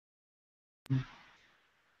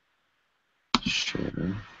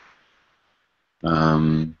share.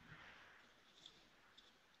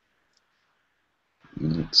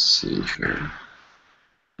 Let's see here.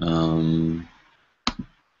 Hang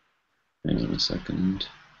on a second.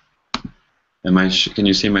 Can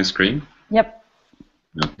you see my screen? Yep.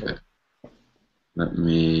 Okay. Let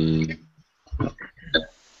me.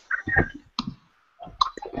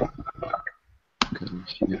 Go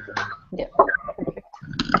here. Yep.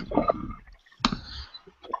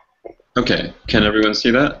 Okay. Can everyone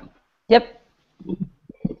see that? Yep. Okay.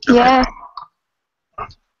 Yes.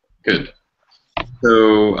 Good.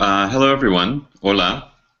 So, hello everyone.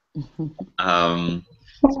 Hola. Hello.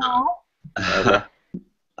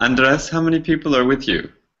 Andres, how many people are with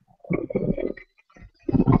you?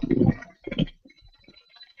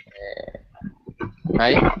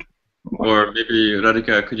 Hi. Or maybe,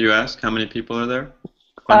 Radhika, could you ask how many people are there?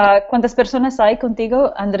 ¿Cuántas personas hay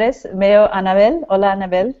contigo, Andrés? Veo a Anabel. Hola,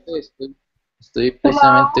 Anabel. Estoy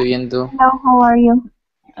precisamente viendo. Hello, how are you?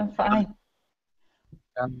 I'm fine.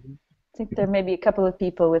 I think there may be a couple of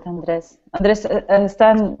people with Andrés. Andrés,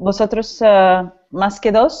 ¿están vosotros más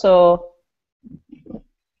que dos o...?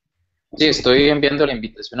 Sí, estoy enviando la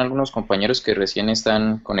invitación a algunos compañeros que recién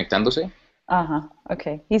están conectándose.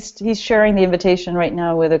 Okay. He's sharing the invitation right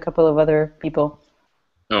now with a couple of other people.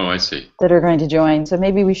 Oh, I see. That are going to join. So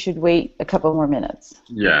maybe we should wait a couple more minutes.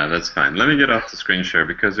 Yeah, that's fine. Let me get off the screen share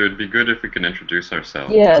because it would be good if we can introduce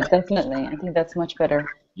ourselves. Yeah, definitely. I think that's much better.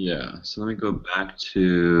 Yeah, so let me go back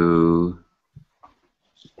to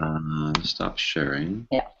stop sharing.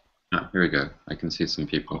 Yeah. Here we go. I can see some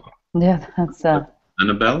people. Yeah, that's...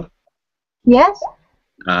 Annabelle? Yes.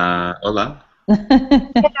 Hola.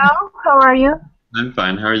 Hello, how are you? I'm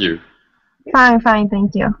fine. How are you? Fine,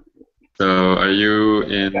 thank you. So, are you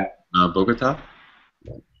in Bogota?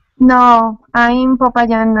 No, I'm in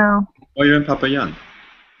Popayan now. Oh, you're in Popayan.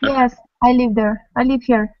 Okay. Yes, I live there. I live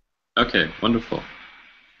here. Okay, wonderful.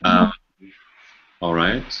 All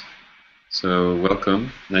right. So,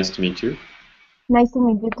 welcome. Nice to meet you. Nice to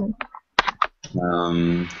meet you too.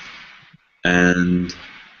 And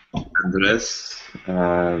Andres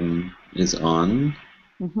is on.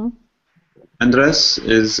 Mm-hmm. Andres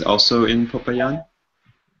is also in Popayan?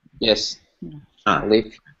 Yes. I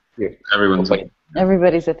live here. Everyone's on.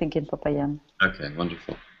 Everybody's, I think, in Popayan. Okay,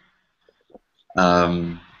 wonderful.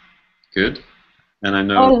 Good. And I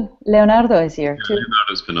know... Oh, Leonardo is here, too.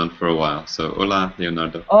 Leonardo's been on for a while, so hola,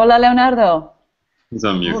 Leonardo. Hola, Leonardo. He's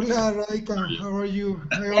on mute. Hola, Radhika. How are you?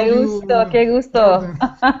 Qué gusto.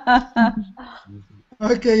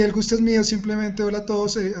 Ok, el gusto es mío. Simplemente hola a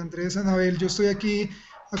todos. Andrés, Anabel, yo estoy aquí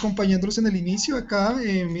acompañándolos en el inicio acá,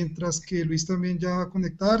 mientras que Luis también ya va a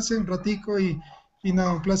conectarse un ratico y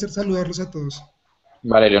nada, un placer saludarlos a todos.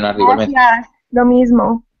 Vale, Leonardo, igualmente. Gracias, lo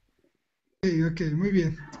mismo. Ok, muy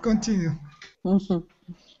bien. Continue. Mm-hmm.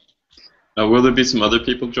 Will there be some other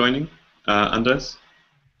people joining, Andres?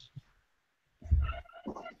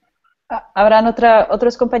 ¿Habrán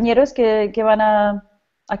otros compañeros que van a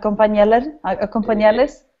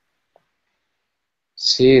acompañarles?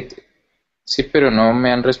 Sí, pero no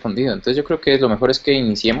me han respondido. Entonces yo creo que lo mejor es que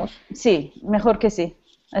iniciemos. Sí, mejor que sí.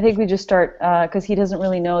 I think we just start because he doesn't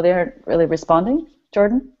really know. They aren't really responding,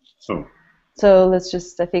 Jordan. Oh. So let's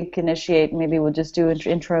just, I think, initiate. Maybe we'll just do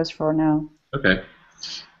intros for now. Okay.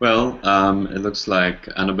 Well, it looks like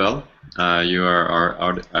Annabelle, you are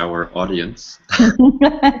our audience.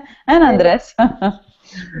 And Andres.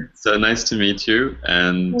 So nice to meet you.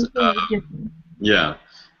 And yeah,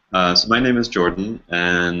 so my name is Jordan,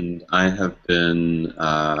 and I have been,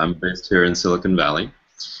 I'm based here in Silicon Valley,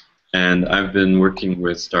 and I've been working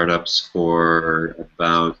with startups for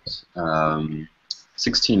about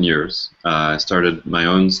 16 years. I started my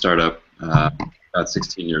own startup about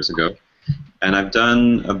 16 years ago. And I've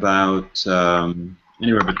done about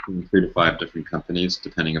anywhere between 3 to 5 different companies,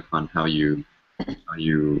 depending upon how you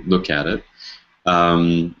look at it.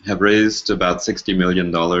 Have raised about $60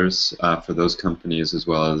 million for those companies as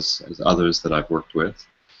well as others that I've worked with,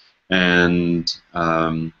 and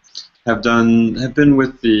have been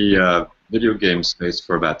with the video game space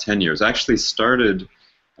for about 10 years. I actually started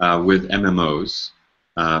with MMOs,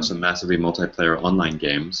 so massively multiplayer online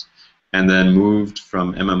games. And then moved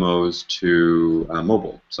from MMOs to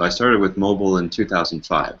mobile. So I started with mobile in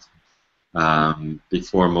 2005,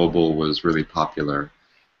 before mobile was really popular,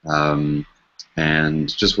 and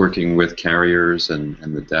just working with carriers and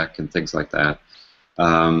the deck and things like that.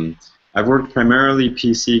 I've worked primarily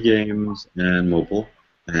PC games and mobile,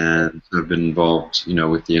 and have been involved,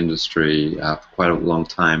 with the industry for quite a long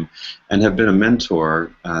time, and have been a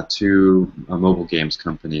mentor to mobile games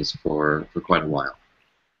companies for quite a while.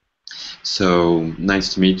 So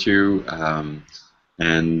nice to meet you.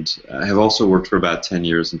 And I have also worked for about 10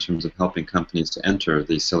 years in terms of helping companies to enter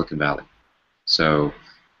the Silicon Valley. So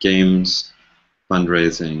games,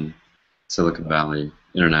 fundraising, Silicon Valley,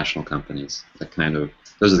 international companies.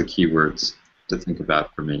 Those are the key words to think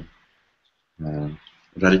about for me.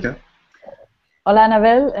 Radhika? Hola,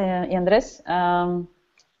 Anabel y Andrés.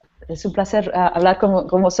 Es un placer hablar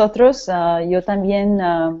con vosotros. Yo también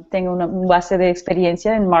tengo una base de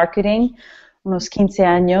experiencia en marketing, unos 15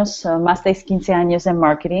 años, más de 15 años en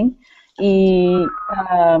marketing. Y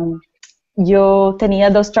yo tenía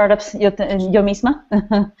 2 startups yo misma.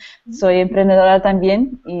 Soy emprendedora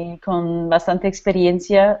también y con bastante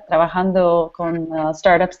experiencia trabajando con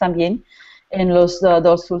startups también en los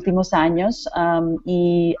 2 últimos años.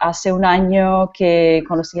 Y hace un año que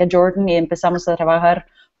conocí a Jordan y empezamos a trabajar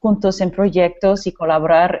juntos en proyectos y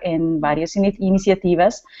colaborar en varias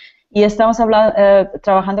iniciativas. Y estamos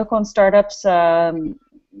trabajando con startups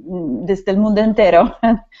desde el mundo entero,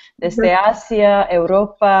 desde Asia,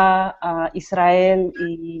 Europa, Israel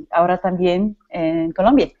y ahora también en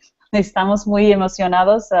Colombia. Estamos muy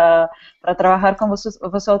emocionados para trabajar con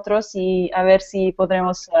vosotros y a ver si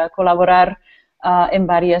podremos colaborar en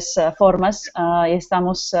varias formas.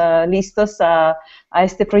 Estamos listos a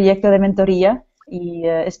este proyecto de mentoría y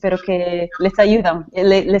espero que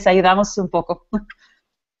les ayudamos un poco.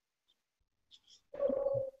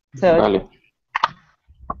 Vale.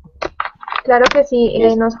 Claro que sí,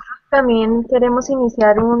 nosotros también queremos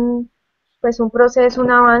iniciar un proceso,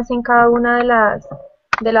 un avance en cada una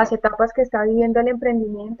de las etapas que está viviendo el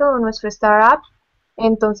emprendimiento o nuestro startup.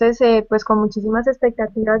 Entonces, pues con muchísimas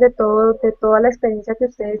expectativas de toda la experiencia que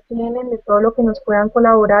ustedes tienen, de todo lo que nos puedan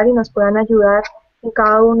colaborar y nos puedan ayudar en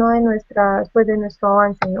cada uno de de nuestro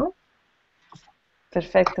avance, ¿no?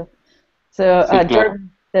 Perfecto. So,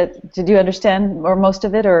 Jordan, did you understand or most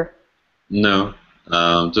of it, or? No,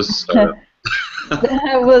 just.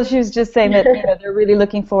 Well, she was just saying that they're really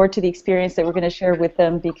looking forward to the experience that we're going to share with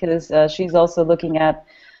them because she's also looking at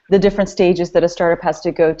the different stages that a startup has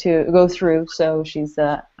to go through. So she's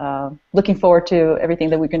looking forward to everything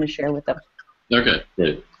that we're going to share with them. Okay,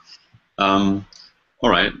 great. All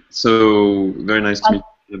right. So very nice to meet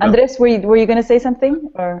you. Andrés, were you going to say something?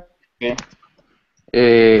 Or? Okay.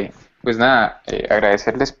 Pues nada,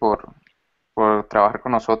 agradecerles por trabajar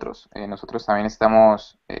con nosotros. Nosotros también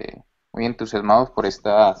estamos muy entusiasmados por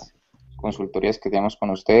estas consultorías que tenemos con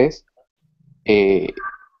ustedes.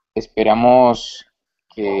 Esperamos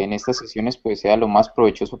que en estas sesiones pues sea lo más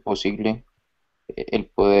provechoso posible el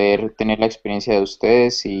poder tener la experiencia de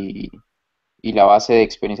ustedes y la base de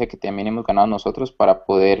experiencia que también hemos ganado nosotros para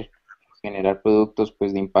poder generar productos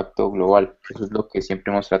pues de impacto global. Eso es lo que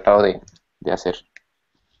siempre hemos tratado de hacer.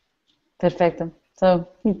 Perfecto. So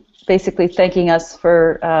he's basically thanking us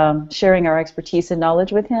for sharing our expertise and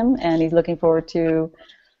knowledge with him, and he's looking forward to,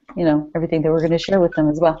 everything that we're going to share with them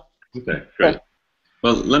as well. Okay, great.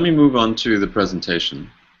 Well, let me move on to the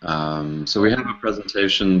presentation. So we have a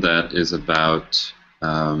presentation that is about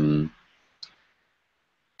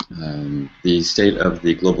the state of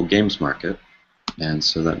the global games market, and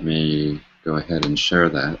so let me go ahead and share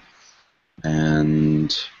that,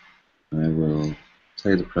 and I will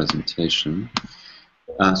play the presentation.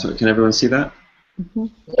 So can everyone see that? Mm-hmm.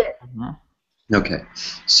 Yes. Okay.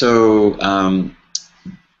 So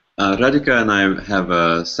Radhika and I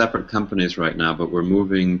have separate companies right now, but we're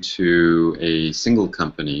moving to a single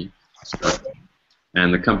company,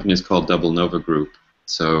 and the company is called Double Nova Group.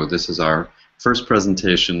 So this is our first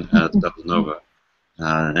presentation at Double Nova,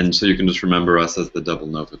 and so you can just remember us as the Double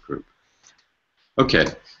Nova Group. Okay.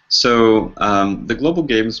 So the global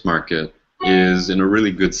games market is in a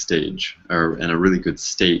really good stage, or in a really good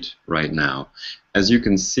state right now. As you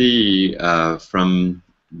can see from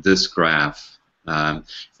this graph, and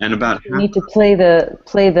about you need to play the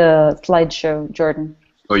slideshow, Jordan.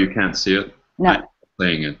 Oh, you can't see it? No. I'm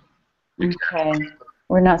playing it. Okay.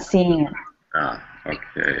 We're not seeing it.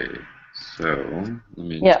 Okay. So, let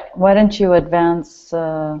me... Yeah, why don't you advance...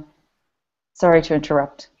 Sorry to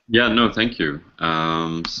interrupt. Yeah, no, thank you.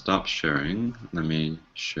 Stop sharing. Let me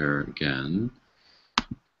share again.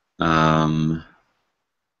 Can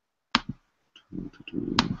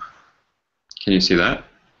you see that?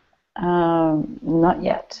 Not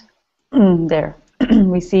yet. There.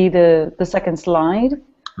 We see the second slide.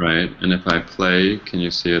 Right, and if I play, can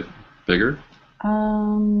you see it bigger?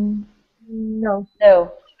 No.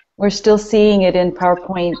 No. We're still seeing it in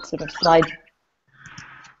PowerPoint sort of slide,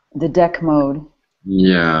 the deck mode.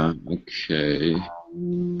 Yeah, okay.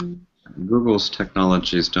 Google's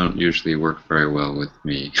technologies don't usually work very well with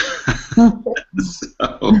me.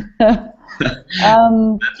 So, Try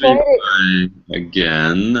to, Try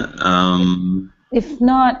again. if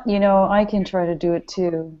not, I can try to do it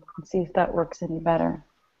too and see if that works any better.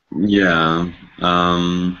 Yeah.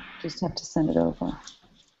 Just have to send it over.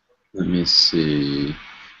 Let me see.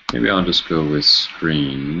 Maybe I'll just go with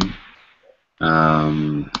screen.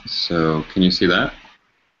 So can you see that?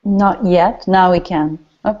 Not yet. Now we can.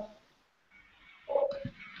 Oh,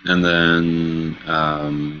 And then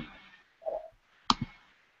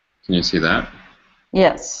can you see that?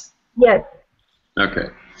 yes. Yes. Okay.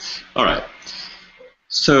 All right.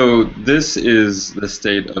 So this is the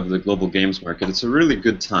state of the global games market. It's a really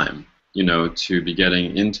good time, to be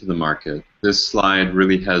getting into the market. This slide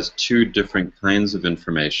really has two different kinds of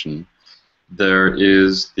information. There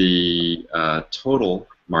is the total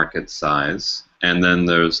market size, and then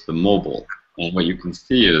there's the mobile. And what you can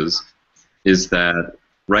see is that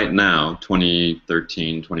right now,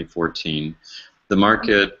 2013, 2014, the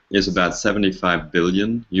market is about 75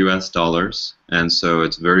 billion US dollars, and so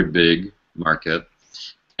it's a very big market.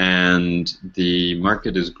 And the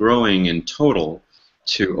market is growing in total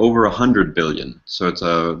to over 100 billion. So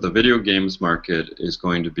the video games market is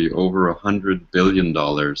going to be over $100 billion.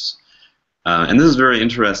 And this is very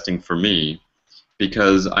interesting for me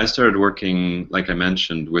because I started working, like I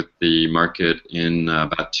mentioned, with the market in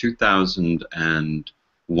about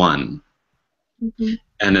 2001. Mhm.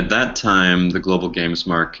 And at that time, the global games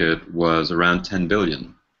market was around 10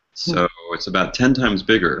 billion. So it's about 10 times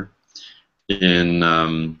bigger in,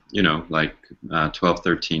 12,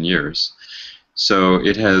 13 years. So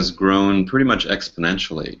it has grown pretty much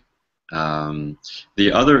exponentially.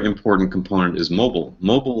 The other important component is mobile.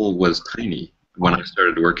 Mobile was tiny when I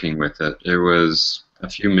started working with it. It was a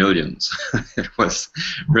few millions. It was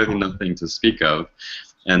really nothing to speak of.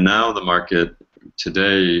 And now the market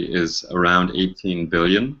today is around 18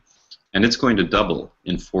 billion, and it's going to double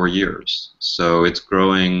in 4 years. So it's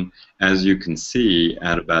growing, as you can see,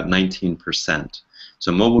 at about 19%.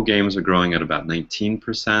 So mobile games are growing at about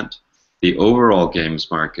 19%. The overall games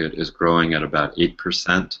market is growing at about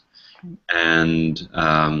 8%. And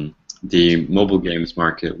the mobile games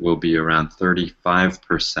market will be around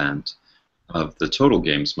 35% of the total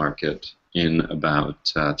games market in about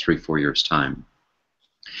 3-4 years' time.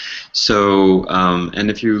 So, and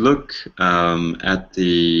if you look at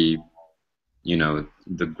the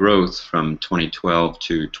growth from 2012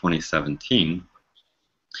 to 2017,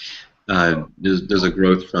 there's a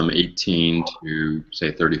growth from 18 to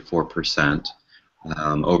say 34%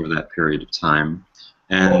 over that period of time.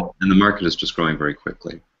 And the market is just growing very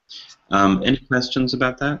quickly. Any questions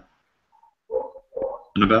about that?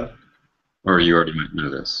 Annabelle? Or you already might know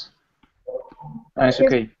this? It's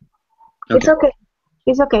okay. It's okay.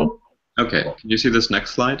 It's okay. Okay, can you see this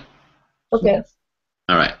next slide? Okay.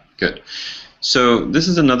 All right, good. So this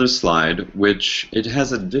is another slide which it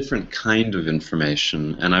has a different kind of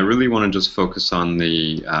information, and I really want to just focus on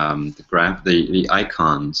the graph, the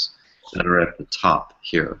icons that are at the top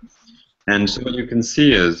here. And so what you can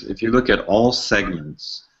see is, if you look at all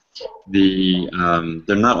segments, they're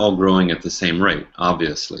not all growing at the same rate,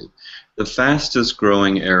 obviously. The fastest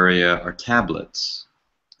growing area are tablets.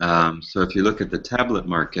 So if you look at the tablet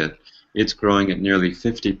market, it's growing at nearly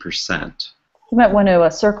 50%. You might want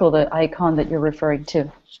to circle the icon that you're referring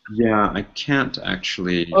to. Yeah, I can't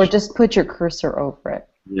actually... Or just put your cursor over it.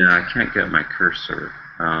 Yeah, I can't get my cursor.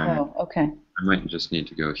 Oh, okay. I might just need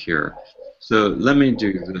to go here. So let me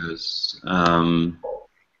do this and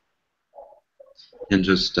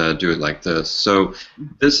just do it like this. So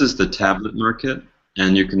this is the tablet market,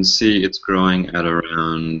 and you can see it's growing at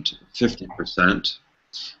around 50%.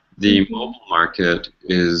 The mobile market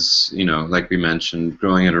is, like we mentioned,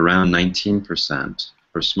 growing at around 19%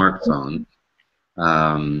 for smartphone.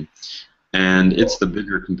 And it's the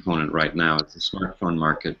bigger component right now. It's the smartphone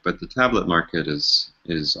market, but the tablet market is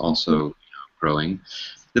also growing.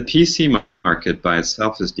 The PC market by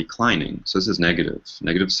itself is declining, so this is negative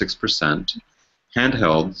 6%.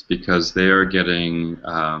 Handhelds, because they are getting,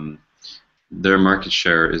 their market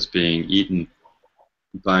share is being eaten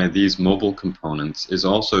by these mobile components, is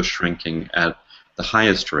also shrinking at the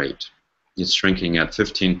highest rate. It's shrinking at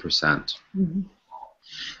 15%. Mm-hmm.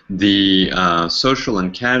 The social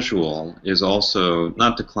and casual is also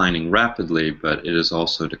not declining rapidly, but it is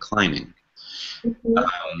also declining.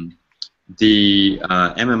 The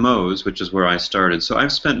MMOs, which is where I started, so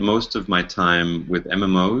I've spent most of my time with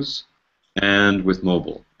MMOs and with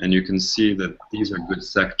mobile, and you can see that these are good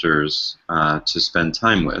sectors to spend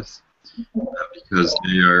time with because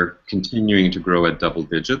they are continuing to grow at double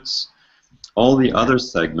digits. All the other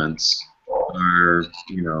segments are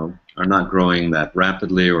not growing that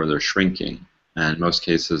rapidly, or they're shrinking. and in most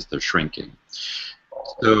cases they're shrinking.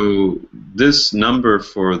 So this number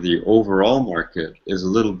for the overall market is a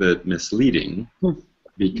little bit misleading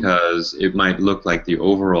because it might look like the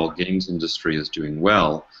overall games industry is doing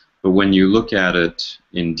well, but when you look at it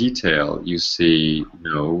in detail, you see,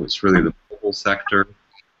 no, it's really the mobile sector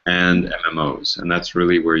and MMOs, and that's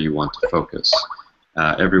really where you want to focus.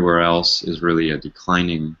 Everywhere else is really a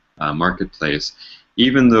declining marketplace,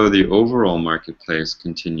 even though the overall marketplace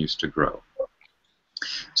continues to grow.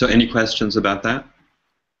 So any questions about that?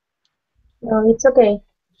 No, it's okay.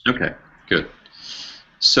 Okay, good.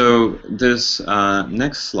 So this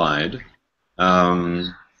next slide,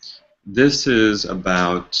 this is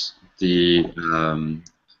about the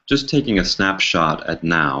just taking a snapshot at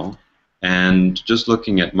now and just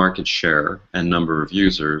looking at market share and number of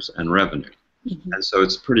users and revenue. And so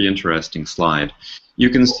it's a pretty interesting slide. You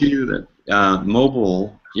can see that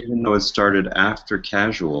mobile, even though it started after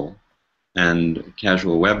casual and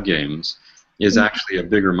casual web games, is actually a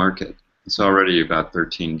bigger market. It's already about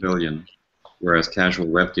 13 billion, whereas casual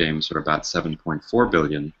web games are about 7.4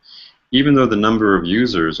 billion, even though the number of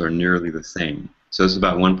users are nearly the same. So it's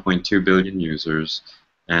about 1.2 billion users,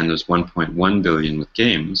 and there's 1.1 billion with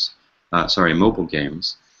games, mobile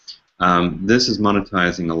games. This is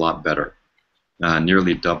monetizing a lot better,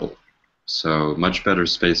 nearly double. So much better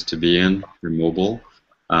space to be in for mobile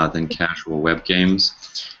than casual web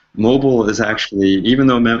games. Mobile is actually, even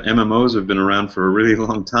though MMOs have been around for a really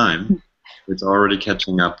long time, it's already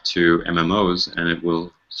catching up to MMOs, and it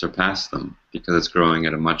will surpass them because it's growing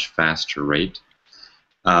at a much faster rate.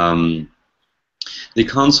 The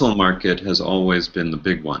console market has always been the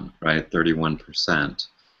big one, right? 31%.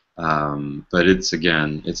 But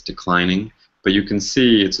it's declining. But you can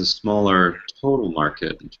see it's a smaller total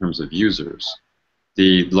market in terms of users.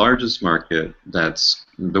 The largest market, that's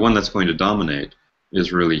the one that's going to dominate,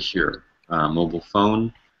 is really here, mobile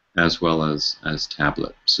phone as well as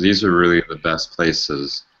tablet. So these are really the best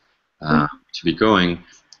places to be going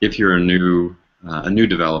if you're a new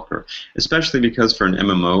developer, especially because for an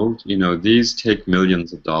MMO, you know, these take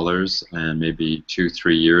millions of dollars and maybe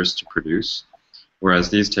 2-3 years to produce, whereas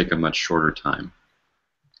these take a much shorter time.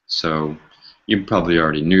 So you probably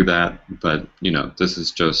already knew that, but you know, this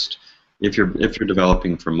is just if you're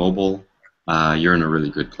developing for mobile, you're in a really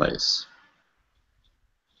good place.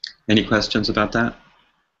 Any questions about that?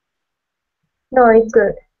 No, it's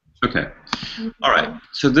good. Okay. All right.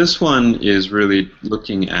 So this one is really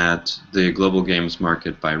looking at the global games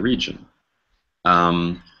market by region.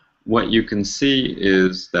 What you can see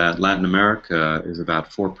is that Latin America is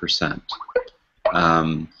about 4%.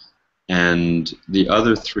 And the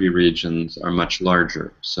other 3 regions are much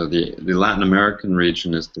larger. So the Latin American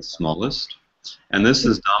region is the smallest, and this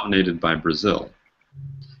is dominated by Brazil.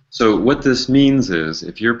 So what this means is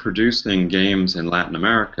if you're producing games in Latin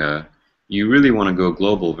America, you really want to go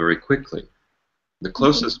global very quickly. The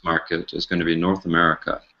closest market is going to be North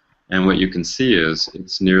America, and what you can see is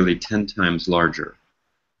it's nearly 10 times larger.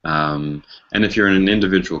 And if you're in an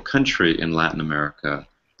individual country in Latin America,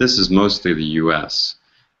 this is mostly the US,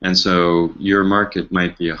 and so your market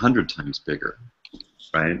might be 100 times bigger,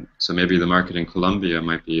 right? So maybe the market in Colombia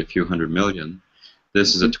might be a few hundred million.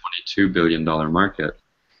 This is a $22 billion market.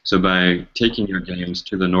 So by taking your games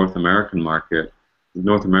to the North American market, the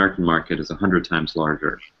North American market is 100 times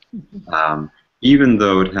larger, even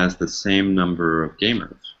though it has the same number of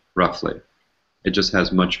gamers, roughly. It just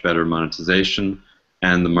has much better monetization,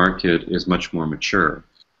 and the market is much more mature.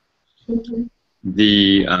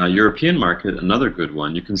 The European market, another good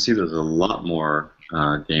one, you can see there's a lot more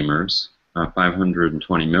gamers,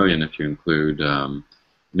 520 million if you include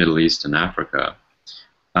Middle East and Africa.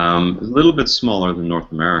 A little bit smaller than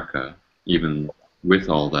North America, even with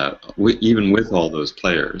all that, even with all those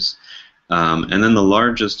players. And then the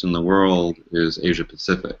largest in the world is Asia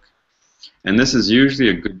Pacific. And this is usually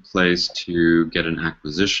a good place to get an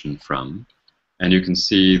acquisition from. And you can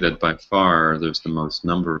see that by far there's the most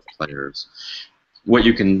number of players. What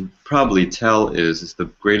you can probably tell is the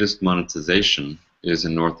greatest monetization is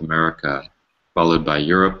in North America, followed by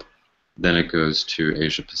Europe, then it goes to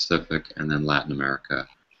Asia Pacific, and then Latin America.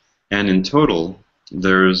 And in total,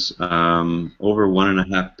 there's over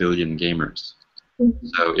 1.5 billion gamers.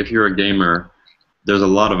 So if you're a gamer, there's a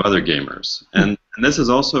lot of other gamers. And this is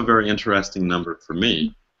also a very interesting number for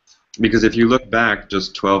me, because if you look back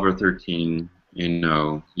just 12 or 13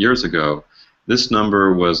 years ago, this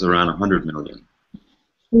number was around 100 million.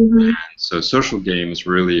 And so social games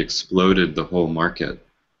really exploded the whole market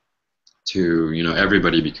to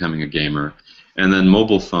everybody becoming a gamer. And then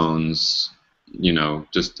mobile phones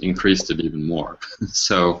just increased it even more.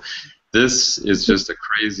 So this is just a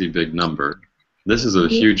crazy big number. This is a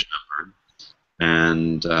huge number.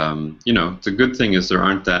 And, you know, the good thing is there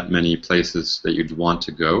aren't that many places that you'd want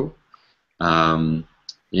to go.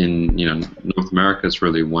 In, you know, North America is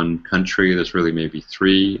really one country. There's really maybe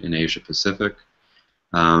 3 in Asia Pacific.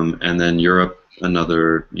 And then Europe,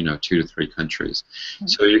 another, you know, 2 to 3 countries.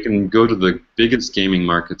 So you can go to the biggest gaming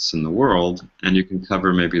markets in the world, and you can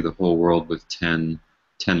cover maybe the whole world with 10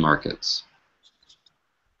 markets.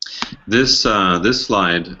 This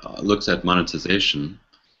slide looks at monetization.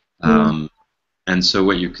 And so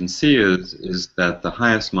what you can see is that the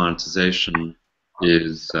highest monetization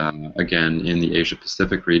is, again, in the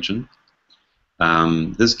Asia-Pacific region.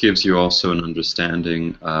 This gives you also an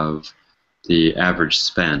understanding of the average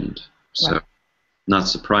spend. So, not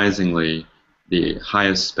surprisingly, the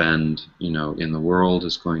highest spend, you know, in the world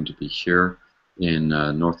is going to be here in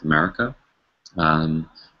North America. The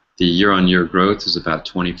year-on-year growth is about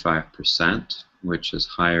 25%, which is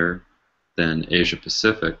higher than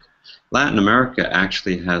Asia-Pacific. Latin America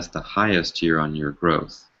actually has the highest year-on-year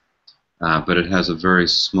growth, but it has a very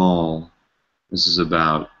small, this is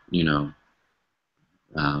about, you know,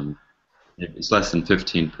 it's less than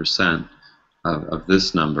 15% of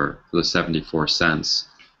this number, for the 74 cents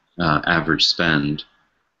average spend.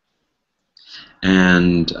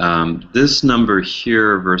 And this number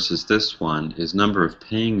here versus this one is number of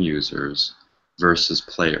paying users versus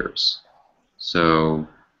players. So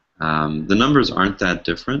the numbers aren't that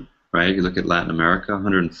different, right? You look at Latin America,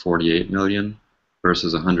 148 million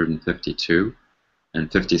versus 152,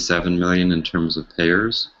 and 57 million in terms of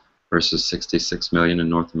payers versus 66 million in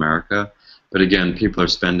North America. But again, people are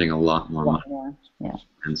spending a lot more money.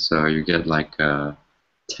 And so you get like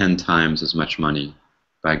 10 times as much money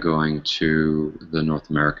by going to the North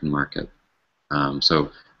American market.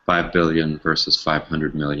 So 5 billion versus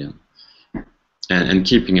 500 million. And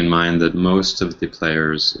keeping in mind that most of the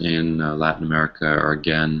players in Latin America are,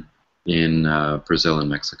 again, in Brazil and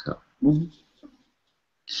Mexico.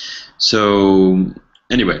 So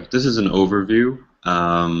anyway, this is an overview.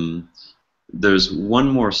 There's one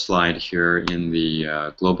more slide here in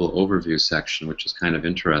the global overview section, which is kind of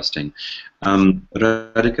interesting.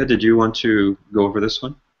 Radhika, did you want to go over this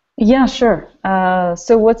one? Yeah, sure.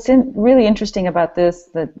 So what's really interesting about this,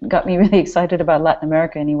 that got me really excited about Latin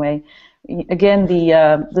America anyway, again,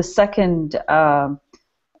 the second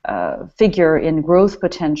figure in growth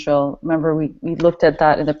potential, remember we looked at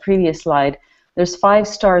that in the previous slide, there's 5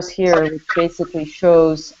 stars here, which basically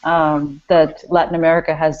shows that Latin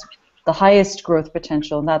America has the highest growth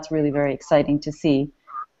potential, and that's really very exciting to see.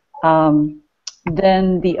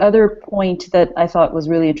 Then the other point that I thought was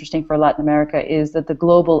really interesting for Latin America is that the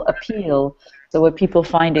global appeal, so what people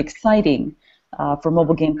find exciting for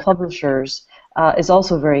mobile game publishers, is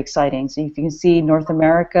also very exciting. So you can see North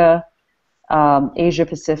America, Asia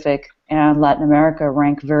Pacific, and Latin America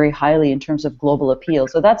rank very highly in terms of global appeal.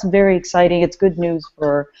 So that's very exciting. It's good news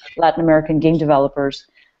for Latin American game developers,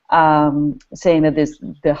 saying that there's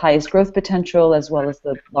the highest growth potential as well as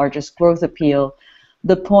the largest growth appeal.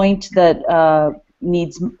 The point that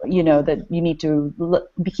needs, you know, that you need to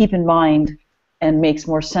keep in mind and makes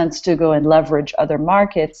more sense to go and leverage other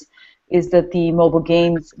markets is that the mobile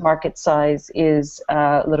games market size is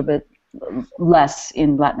a little bit less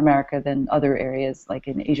in Latin America than other areas, like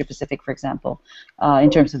in Asia Pacific, for example, in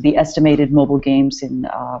terms of the estimated mobile games in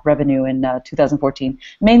revenue in 2014.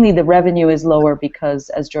 Mainly the revenue is lower because,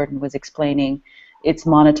 as Jordan was explaining, it's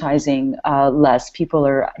monetizing less.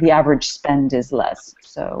 The average spend is less.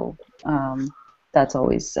 So that's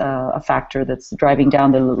always a factor that's driving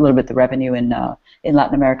down a little bit the revenue in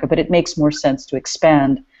Latin America. But it makes more sense to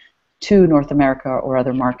expand to North America or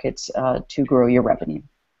other markets to grow your revenue.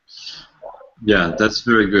 Yeah, that's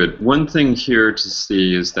very good. One thing here to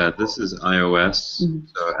see is that this is iOS,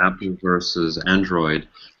 so Apple versus Android,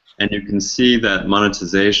 and you can see that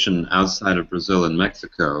monetization outside of Brazil and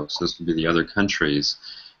Mexico, so this would be the other countries,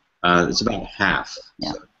 it's about half.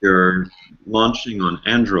 Yeah. So if you're launching on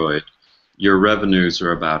Android, your revenues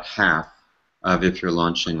are about half of if you're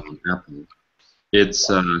launching on Apple.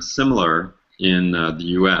 It's similar in the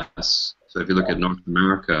US. So if you look at North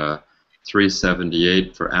America,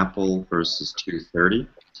 378 for Apple versus 230.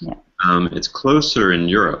 Yeah. It's closer in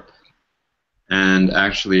Europe, and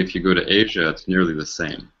actually, if you go to Asia, it's nearly the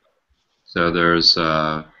same. So there's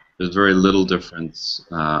very little difference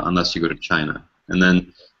unless you go to China, and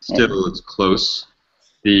then still it's close.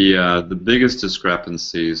 The biggest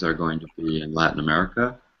discrepancies are going to be in Latin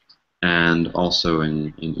America and also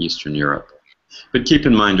in Eastern Europe. But keep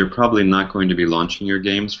in mind, you're probably not going to be launching your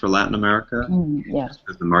games for Latin America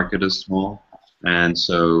because the market is small. And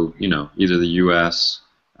so, you know, either the US,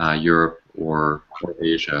 Europe, or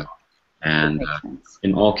Asia And Makes sense.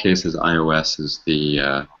 in all cases, iOS is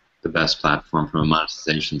the best platform from a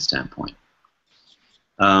monetization standpoint.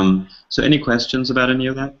 So any questions about any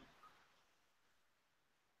of that?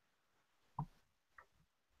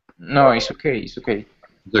 No, it's okay. It's okay.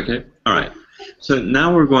 It's okay? All right. So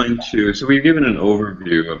now we're going to, so we've given an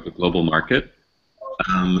overview of the global market.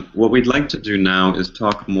 What we'd like to do now is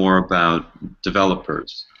talk more about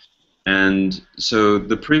developers. And so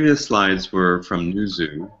the previous slides were from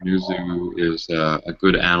Newzoo. Newzoo is a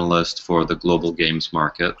good analyst for the global games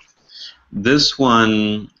market. This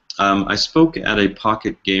one, I spoke at a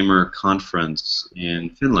Pocket Gamer conference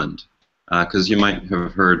in Finland, because you might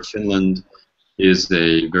have heard Finland is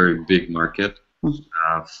a very big market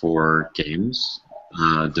for games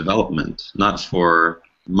development, not for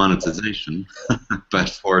monetization, but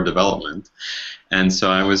for development. And so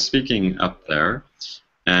I was speaking up there,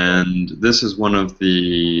 and this is one of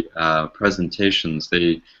the presentations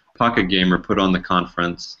Pocket Gamer put on the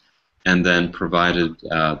conference and then provided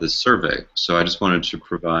this survey. So I just wanted to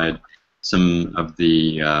provide some of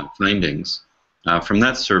the findings from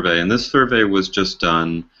that survey. And this survey was just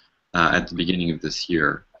done at the beginning of this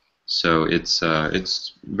year. So it's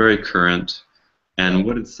very current. And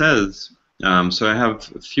what it says, so I have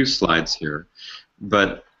a few slides here,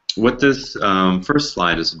 but what this first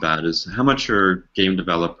slide is about is how much are game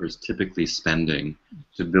developers typically spending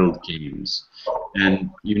to build games. And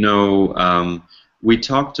you know, we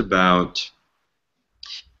talked about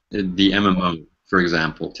the MMO, for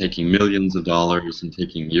example, taking millions of dollars and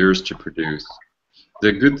taking years to produce.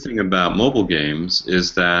 The good thing about mobile games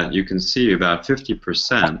is that you can see about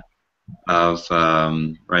 50% of,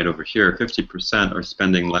 right over here, 50% are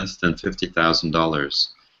spending less than $50,000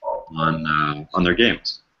 on their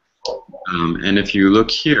games. And if you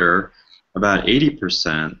look here, about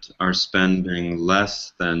 80% are spending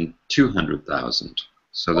less than $200,000.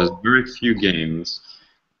 So there's very few games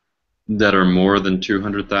that are more than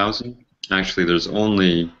 $200,000. Actually, there's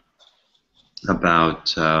only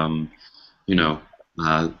about, you know,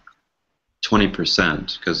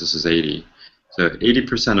 20%, because this is 80. So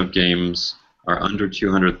 80% of games are under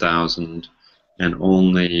 200,000, and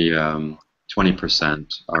only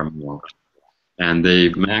 20% are more. And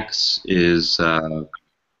the max is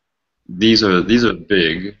these are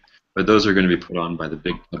big, but those are going to be put on by the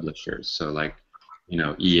big publishers. So like, you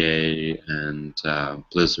know, EA and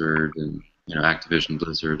Blizzard, and you know, Activision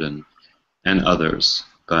Blizzard, and others.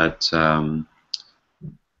 But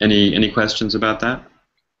any questions about that?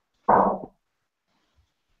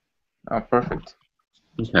 Perfect.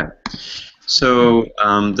 Okay. So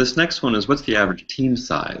this next one is, what's the average team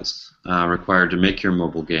size required to make your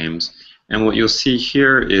mobile games? And what you'll see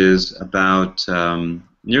here is about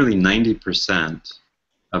nearly 90%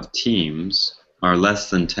 of teams are less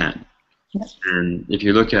than 10. Yes. And if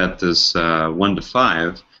you look at this 1 to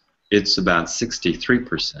 5, it's about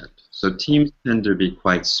 63%. So teams tend to be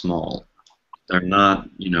quite small. They're not,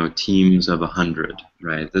 you know, teams of 100,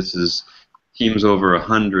 right? This is teams over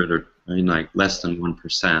 100, or I mean, like less than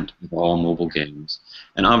 1% of all mobile games.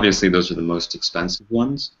 And obviously those are the most expensive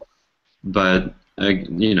ones. But,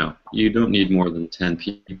 you know, you don't need more than 10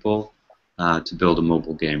 people to build a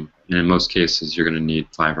mobile game. And in most cases, you're going to need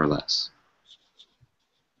 5 or less.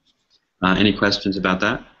 Any questions about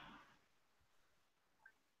that?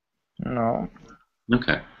 No.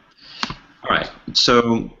 Okay. All right.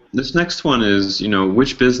 So this next one is, you know,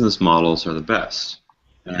 which business models are the best?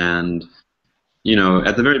 And, you know,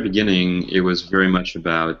 at the very beginning, it was very much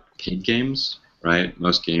about paid games, right?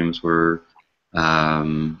 Most games were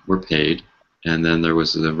paid, and then there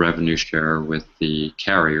was the revenue share with the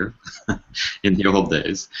carrier in the old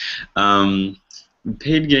days.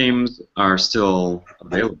 Paid games are still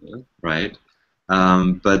available, right?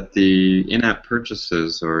 But the in-app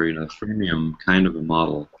purchases, or you know, freemium kind of a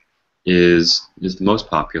model, is the most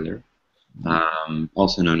popular.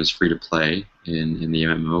 Also known as free-to-play in the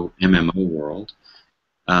MMO world.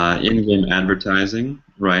 In-game advertising,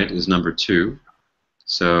 right, is number 2.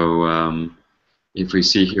 So if we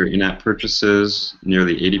see here, in-app purchases,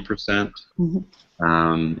 nearly 80%.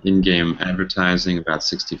 Mm-hmm. In-game advertising, about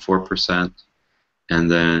 64%. And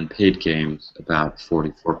then paid games, about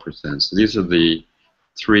 44%. So these are the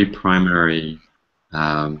 3 primary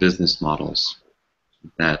business models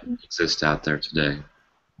that exist out there today.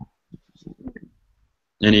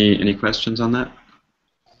 Any questions on that?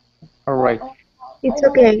 All right. It's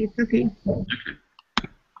okay, it's okay. Okay.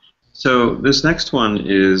 So this next one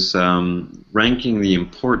is ranking the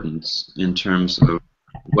importance in terms of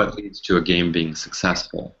what leads to a game being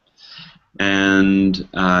successful. And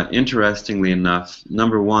interestingly enough,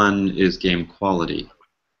 number 1 is game quality.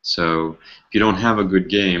 So if you don't have a good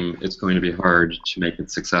game, it's going to be hard to make it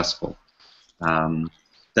successful.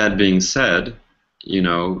 That being said,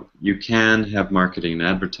 you can have marketing and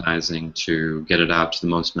advertising to get it out to the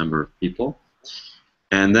most number of people.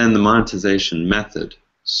 And then the monetization method.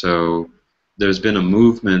 So there's been a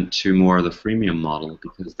movement to more of the freemium model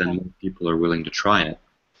because then more people are willing to try it.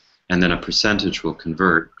 And then a percentage will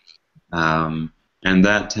convert. And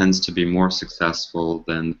that tends to be more successful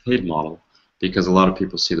than the paid model because a lot of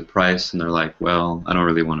people see the price and they're like, well, I don't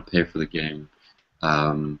really want to pay for the game.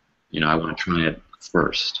 I want to try it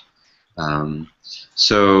first.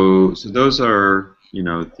 So those are,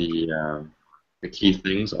 the key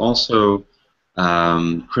things. Also,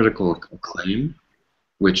 critical acclaim,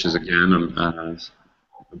 which is again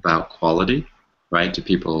about quality, right? Do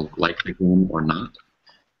people like the game or not?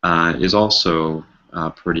 Is also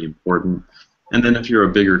pretty important. And then if you're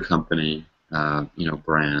a bigger company,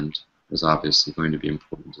 brand is obviously going to be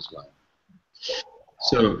important as well.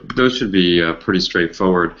 So those should be pretty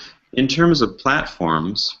straightforward. In terms of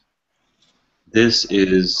platforms, this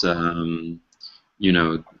is, a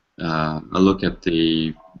look at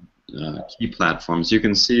the key platforms. You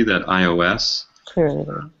can see that iOS,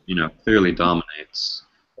 clearly dominates.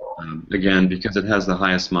 Again, because it has the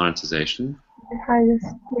highest monetization. The highest,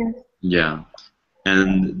 yes. Yeah.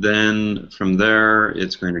 And then from there,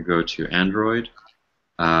 it's going to go to Android.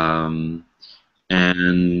 And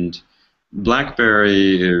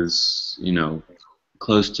BlackBerry is,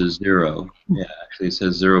 close to 0. Yeah, actually it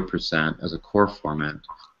says 0% as a core format.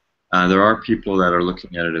 There are people that are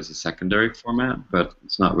looking at it as a secondary format, but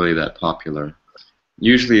it's not really that popular.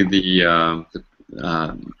 Usually what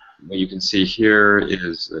you can see here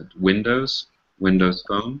is that Windows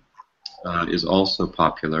Phone is also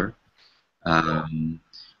popular. Even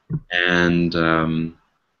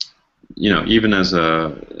as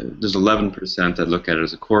there's 11% that look at it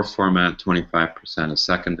as a core format, 25% as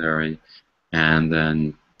secondary, and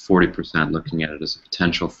then 40% looking at it as a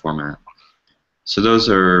potential format. So those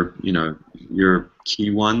are, your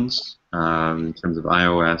key ones in terms of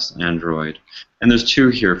iOS, Android, and there's 2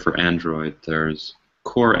 here for Android. There's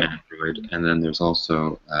Core Android, and then there's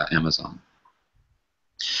also Amazon.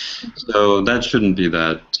 So that shouldn't be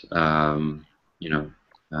that,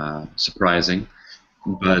 surprising,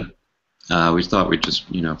 but we thought we'd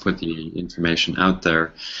just, put the information out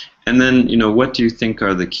there. And then, what do you think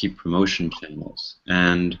are the key promotion channels?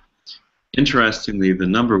 And interestingly, the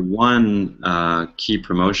number 1 key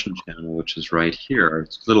promotion channel, which is right here,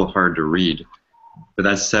 it's a little hard to read, but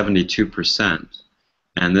that's 72%.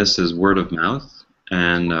 And this is word of mouth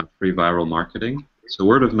and free viral marketing. So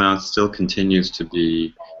word of mouth still continues to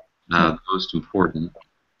be the most important.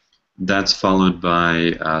 That's followed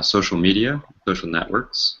by social media, social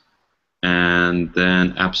networks, and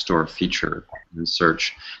then App Store feature and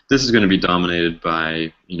search. This is going to be dominated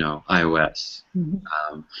by, iOS.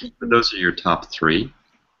 But those are your top 3.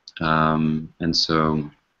 And so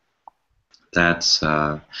that's.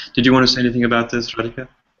 Did you want to say anything about this, Radhika?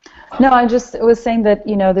 No, I just was saying that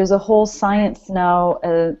there's a whole science now,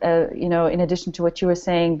 in addition to what you were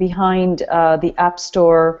saying, behind the App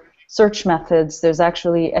Store search methods. There's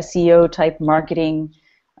actually SEO type marketing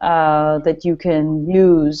that you can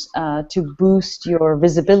use to boost your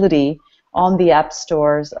visibility on the app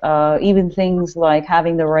stores. Even things like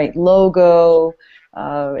having the right logo,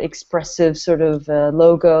 expressive sort of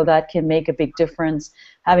logo, that can make a big difference.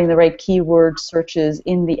 Having the right keyword searches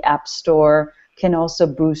in the app store can also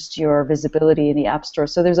boost your visibility in the app store.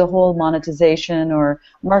 So there's a whole monetization or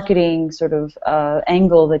marketing sort of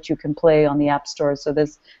angle that you can play on the app store. So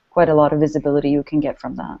there's quite a lot of visibility you can get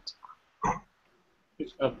from that.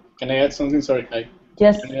 Can I add something? Sorry,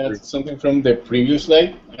 yes. Can I add something from the previous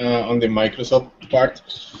slide on the Microsoft part?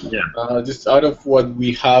 Yeah. Just out of what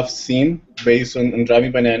we have seen based on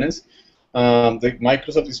Driving Bananas, the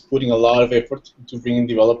Microsoft is putting a lot of effort to bring in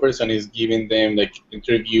developers and is giving them like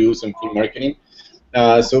interviews and free marketing.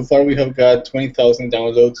 So far, we have got 20,000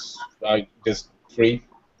 downloads, just free.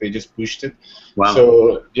 They just pushed it. Wow.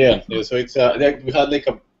 So yeah. So it's we had like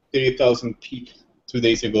a 30,000 peak 2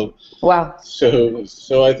 days ago. Wow.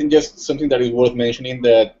 So I think just something that is worth mentioning,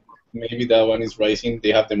 that maybe that one is rising.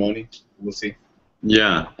 They have the money. We'll see.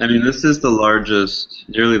 Yeah, I mean, this is the largest,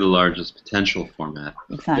 nearly the largest potential format.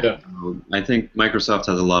 Exactly. Yeah. I think Microsoft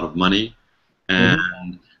has a lot of money, and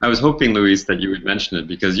I was hoping, Luis, that you would mention it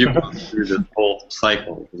because you've gone through this whole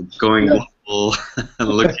cycle, going global and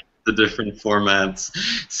looking at the different formats,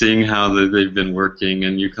 seeing how they've been working,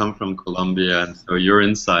 and you come from Colombia, and so your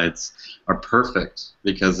insights are perfect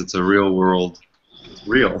because it's a real-world it's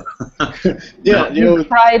real. Yeah, You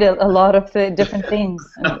tried a lot of different things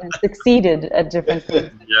and succeeded at different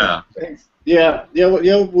things. Yeah.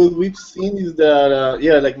 What we've seen is that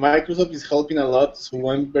like Microsoft is helping a lot. So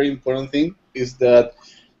one very important thing is that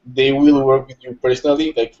they will work with you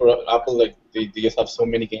personally. Like for Apple, like they just have so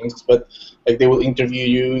many games, but like they will interview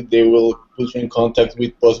you, they will put you in contact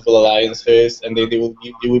with possible alliances, and they will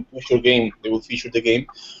push your game. They will feature the game.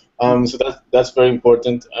 So that's very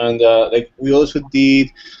important. And like we also did,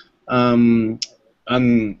 and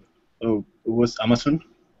it was Amazon.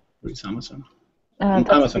 Where is Amazon?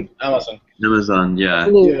 That's Amazon, yeah.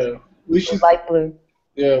 blue, yeah. Which is light blue.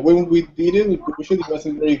 yeah. When we did it, we pushed it. It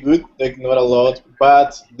wasn't very good, like not a lot.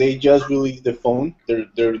 But they just released the phone,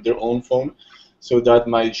 their own phone, so that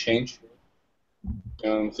might change.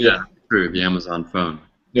 Yeah, true. The Amazon phone.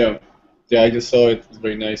 Yeah, I just saw it. It's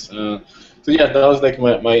very nice. So yeah, that was like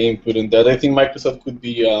my input in that. I think Microsoft could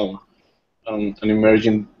be an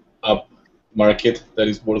emerging app market that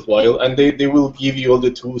is worthwhile, and they will give you all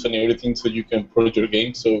the tools and everything so you can produce your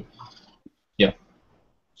game. So yeah.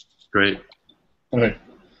 Great. Okay.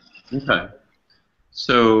 Okay.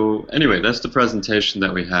 So anyway, that's the presentation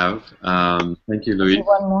that we have. Thank you, Luis.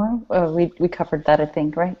 One more. We covered that, I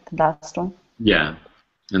think, right? The last one. Yeah.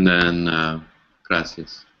 And then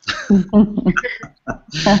gracias.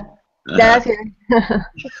 Gracias.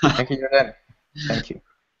 Thank you, Jordan. Thank you.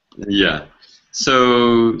 Yeah.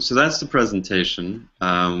 So that's the presentation.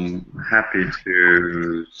 Happy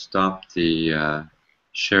to stop the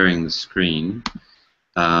sharing the screen.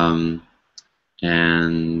 Oh,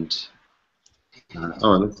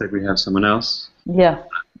 it looks like we have someone else. Yeah.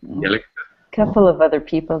 Angelica? A couple of other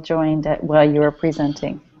people joined while you were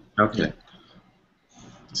presenting. Okay.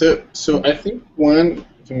 So I think one,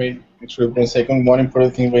 if I may interrupt 1 second, one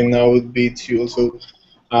important thing right now would be to also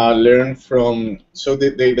learn from, so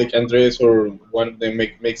they like Andres or one of them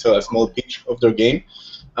makes a small pitch of their game.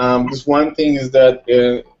 Because one thing is that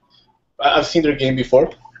I've seen their game before,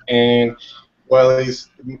 and while it's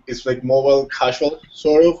like mobile casual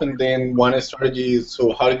sort of, and then one strategy is,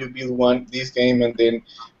 so how do you build this game and then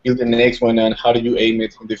build the next one, and how do you aim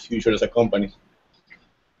it in the future as a company?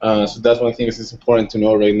 So that's one thing is important to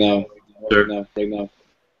know right now. Sure. Right now.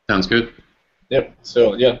 Sounds good. Yep.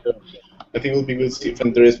 So yeah, I think it would be good if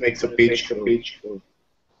Andres makes a pitch.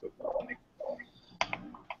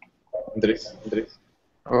 Andres.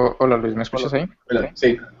 Hola Luis, ¿me escuchas ahí? Hola.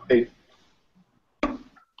 Sí.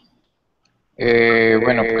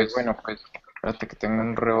 Bueno, pues, espérate que tengo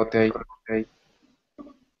un rebote ahí.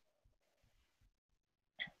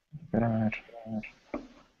 Espérame a ver.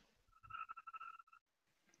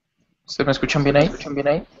 ¿Ustedes me escuchan bien ahí?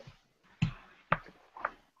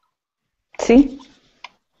 Sí.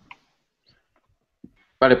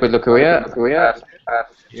 Vale, pues lo que voy a hacer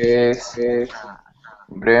es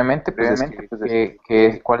brevemente, pues,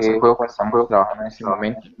 cuál es el juego que estamos trabajando en este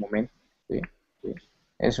momento. ¿Sí?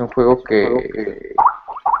 Es un juego que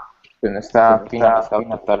pues, no está finalizado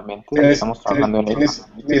totalmente, estamos trabajando en él.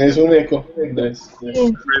 Tienes un eco, Andrés.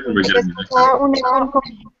 Sí. Un eco.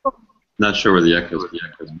 Not sure where the echo is.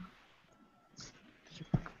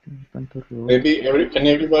 Can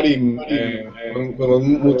everybody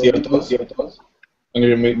mutear todos? Can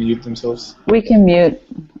you mute themselves? We can mute.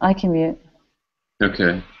 I can mute.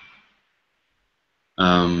 Okay.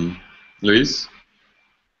 Luis?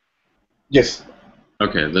 Yes.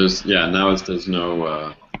 Okay, there's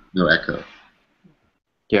no echo.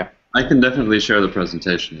 Yeah. I can definitely share the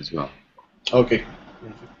presentation as well. Okay.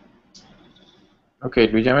 Okay,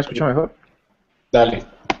 Luis, ¿ya me escucha mejor? Dale.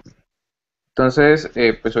 Entonces,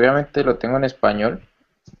 pues obviamente lo tengo en español.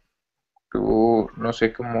 Tú, no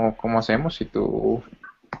sé cómo hacemos, si tú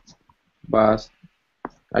vas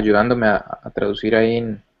ayudándome a traducir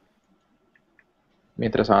ahí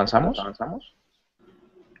mientras avanzamos.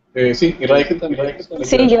 Sí, y Raike también.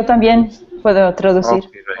 Sí, yo también puedo traducir.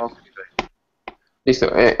 Okay.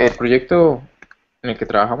 Listo. El proyecto en el que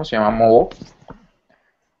trabajamos se llama MOBO.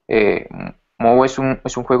 MOBO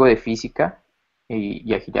es un juego de física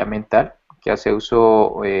y agilidad mental que hace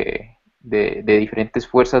uso de diferentes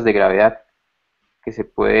fuerzas de gravedad que se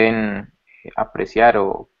pueden apreciar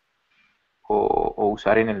o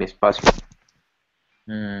usar en el espacio.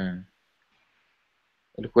 En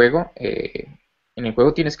el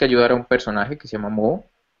juego tienes que ayudar a un personaje que se llama Mo,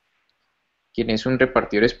 quien es un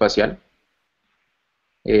repartidor espacial,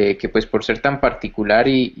 que pues por ser tan particular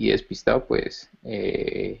y despistado, pues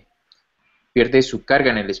pierde su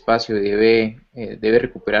carga en el espacio y debe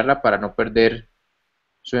recuperarla para no perder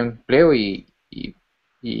su empleo y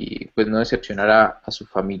pues no decepcionar a su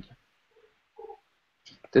familia.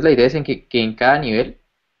 Entonces la idea es que en cada nivel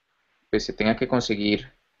pues se tenga que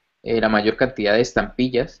conseguir la mayor cantidad de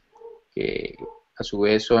estampillas, que a su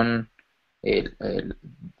vez son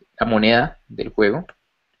la moneda del juego,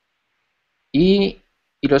 y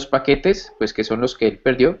los paquetes, pues que son los que él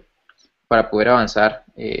perdió, para poder avanzar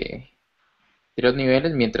de los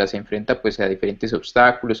niveles mientras se enfrenta pues a diferentes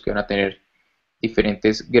obstáculos que van a tener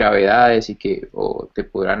diferentes gravedades y que o te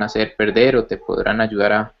podrán hacer perder o te podrán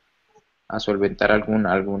ayudar a solventar algún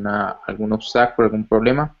obstáculo, algún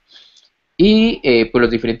problema. Y pues los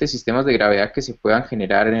diferentes sistemas de gravedad que se puedan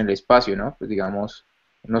generar en el espacio, ¿no? Pues digamos,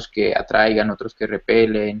 unos que atraigan, otros que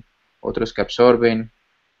repelen, otros que absorben.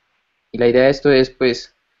 Y la idea de esto es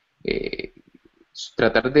pues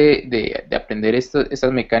tratar de aprender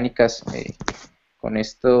estas mecánicas con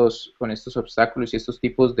estos obstáculos y estos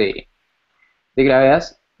tipos de gravedad,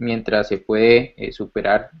 mientras se puede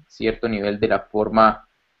superar cierto nivel de la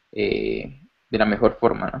mejor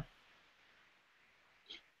forma, ¿no?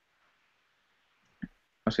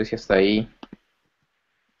 No sé si hasta ahí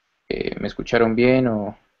me escucharon bien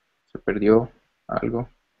o se perdió algo.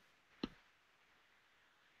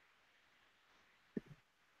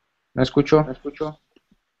 ¿No escucho?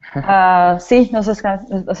 Sí, nos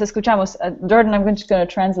escuchamos. Jordan, I'm just going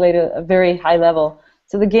to translate a very high level.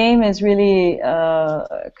 So the game is really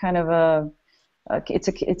kind of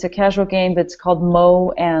it's a casual game that's called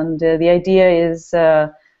Mo, and the idea is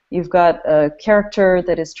you've got a character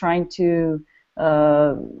that is trying to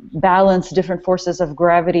balance different forces of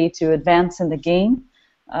gravity to advance in the game.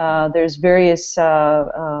 There's various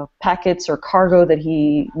packets or cargo that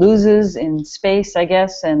he loses in space, I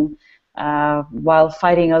guess, and while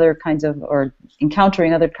fighting other kinds of, or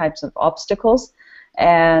encountering other types of obstacles.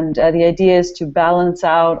 And the idea is to balance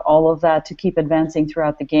out all of that to keep advancing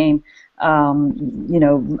throughout the game, you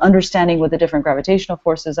know, understanding what the different gravitational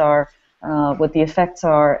forces are, what the effects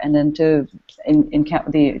are, and then to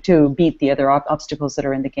beat the other obstacles that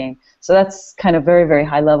are in the game. So that's kind of very, very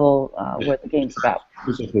high level what the game's about.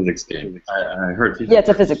 It's a physics game. I heard physics. Yeah, it's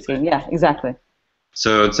a physics game. Yeah, exactly.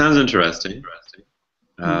 So it sounds interesting.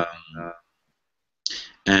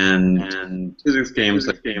 And physics games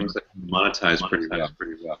that monetize pretty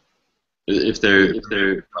well. If they're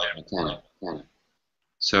mechanic.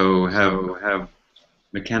 So have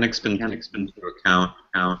mechanics been taken into account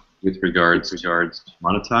with regards to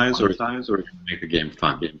monetize or make the game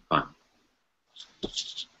fun?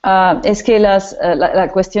 Es que la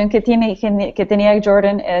cuestión que tenía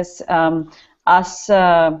Jordan es has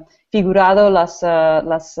figurado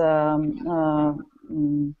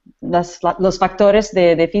los factores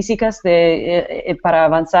de físicas para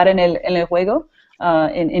avanzar en el juego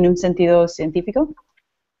en un sentido científico.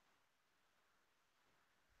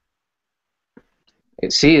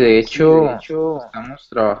 Sí, de hecho estamos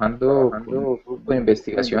trabajando con un grupo de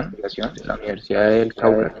investigación de la Universidad del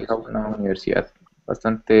Cauca, que es una universidad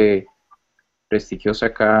bastante prestigiosa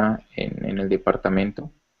acá en el departamento.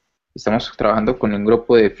 Estamos trabajando con un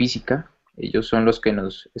grupo de física. Ellos son los que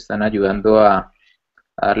nos están ayudando a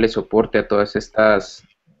darle soporte a todas estas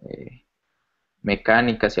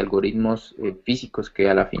mecánicas y algoritmos físicos que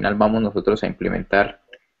a la final vamos nosotros a implementar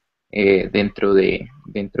dentro del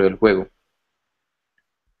juego.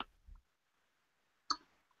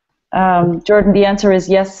 Jordan, the answer is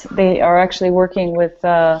yes. They are actually working with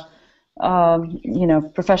you know,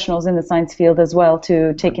 professionals in the science field as well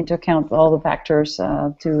to take into account all the factors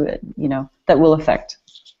that will affect.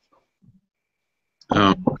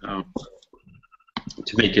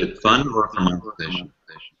 To make it fun or for monetization?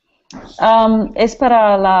 ¿Es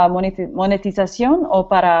para la monetización o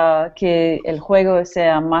para que el juego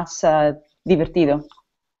sea más divertido?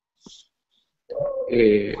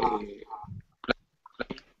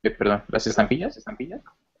 Perdón, ¿las estampillas?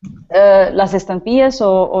 Las estampillas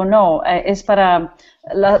o no, es para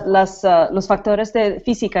los factores de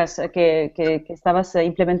físicas que estabas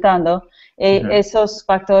implementando. Esos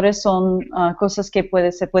factores son cosas que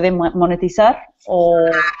se pueden monetizar o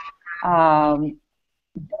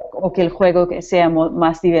que el juego sea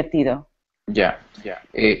más divertido. Ya.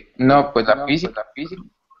 No, pues la física.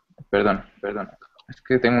 Perdón. Es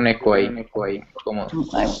que tengo un eco ahí cómodo.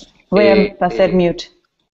 Voy a hacer mute.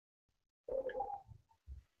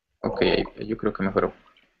 Ok, yo creo que mejoró.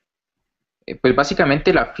 Pues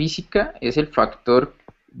básicamente la física es el factor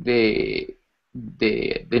de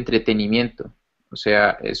entretenimiento. O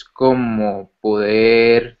sea, es como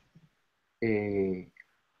poder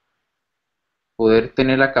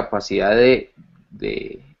tener la capacidad de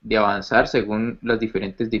avanzar según las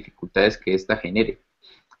diferentes dificultades que ésta genere.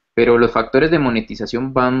 Pero los factores de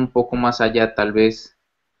monetización van un poco más allá, tal vez,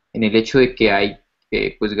 en el hecho de que hay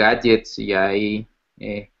pues gadgets y hay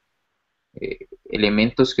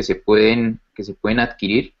elementos que se pueden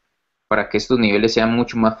adquirir para que estos niveles sean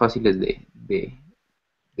mucho más fáciles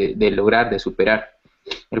de lograr, de superar.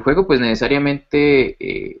 El juego pues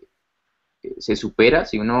necesariamente se supera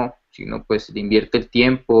si uno pues le invierte el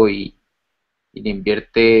tiempo y le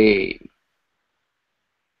invierte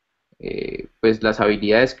pues las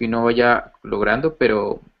habilidades que uno vaya logrando,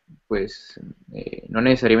 pero pues no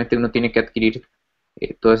necesariamente uno tiene que adquirir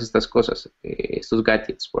todas estas cosas, estos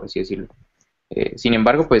gadgets, por así decirlo. Sin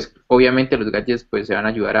embargo, pues obviamente los gadgets pues se van a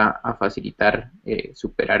ayudar a facilitar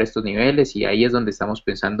superar estos niveles, y ahí es donde estamos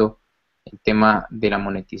pensando el tema de la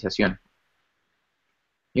monetización.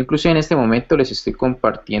 Yo incluso en este momento les estoy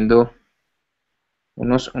compartiendo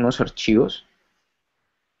unos archivos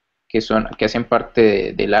que hacen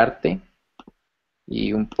parte del arte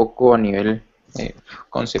y un poco a nivel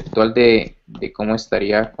conceptual de cómo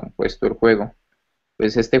estaría compuesto el juego.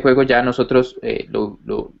 Pues este juego ya nosotros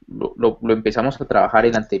lo empezamos a trabajar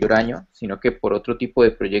el anterior año, sino que por otro tipo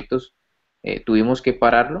de proyectos tuvimos que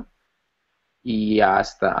pararlo, y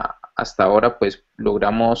hasta ahora pues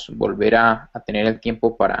logramos volver a tener el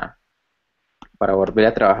tiempo para volver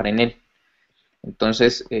a trabajar en él.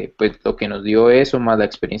 Entonces, pues lo que nos dio eso, más la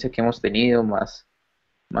experiencia que hemos tenido, más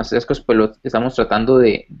esas cosas, pues lo estamos tratando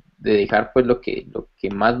de dejar pues lo que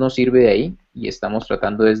más nos sirve de ahí, y estamos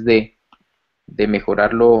tratando es de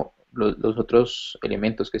mejorar los otros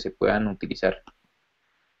elementos que se puedan utilizar.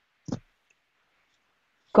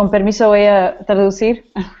 Con permiso voy a traducir.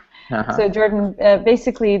 Ajá. So Jordan,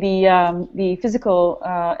 basically the physical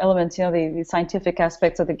elements, the scientific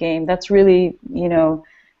aspects of the game, that's really,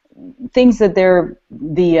 things that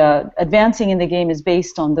the advancing in the game is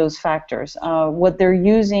based on those factors. What they're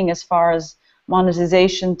using as far as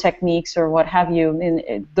monetization techniques or what have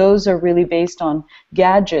you, those are really based on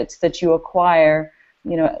gadgets that you acquire,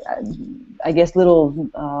 I guess little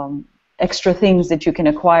extra things that you can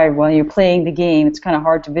acquire while you're playing the game. It's kind of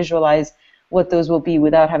hard to visualize what those will be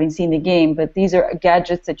without having seen the game, but these are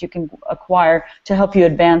gadgets that you can acquire to help you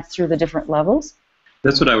advance through the different levels.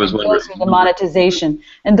 That's what I was wondering. Those are the monetization,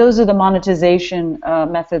 and those are the monetization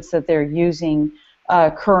methods that they're using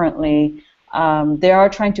currently. They are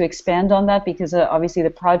trying to expand on that because obviously the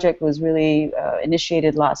project was really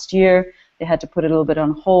initiated last year. They had to put it a little bit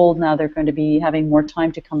on hold. Now they're going to be having more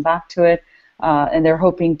time to come back to it, and they're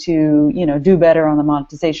hoping to do better on the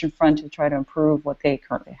monetization front to try to improve what they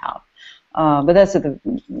currently have. But that's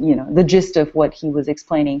the gist of what he was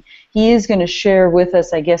explaining. He is going to share with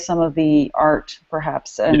us, I guess, some of the art,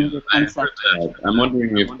 perhaps. And Yeah, I heard that. I'm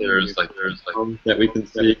wondering if there's that we can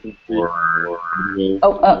see or.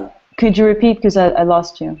 Could you repeat, because I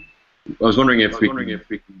lost you? I was wondering if we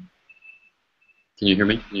can. Can you hear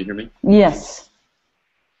me? Can you hear me? Yes.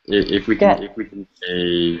 If we can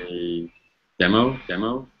a demo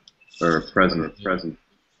or present.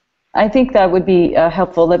 I think that would be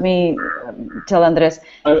helpful. Let me tell Andres.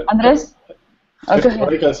 Andres? Go ahead.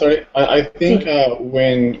 Monica, sorry. I think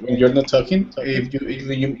when you're not talking, if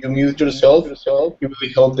you mute yourself, you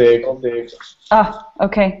will help the.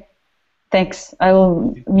 Okay. Thanks. I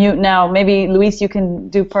will mute now. Maybe, Luis, you can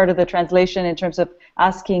do part of the translation in terms of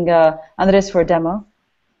asking Andres for a demo.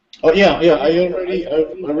 Oh, yeah. I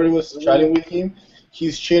already was chatting with him.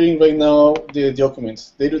 He's sharing right now the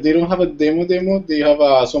documents. They don't have a demo. They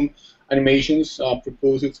have some animations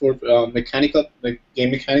proposed for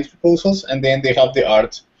game mechanics proposals, and then they have the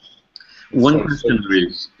art. One question,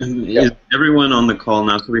 Luis. Is everyone on the call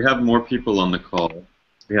now? So we have more people on the call.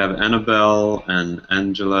 We have Annabelle and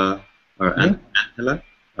Angela, or Angela,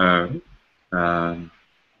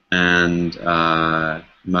 and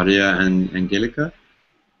Maria and Angelica,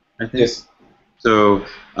 I think. Yes. So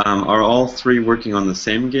are all three working on the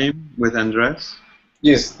same game with Andres?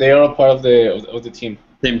 Yes, they are a part of the team.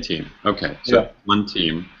 Same team. Okay. So one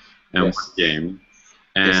team and one game.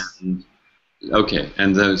 And okay.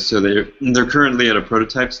 And so they're currently at a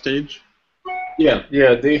prototype stage? Yeah.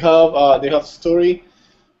 They have story,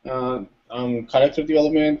 character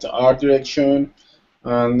development, art direction,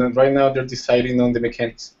 and right now they're deciding on the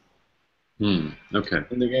mechanics. Okay.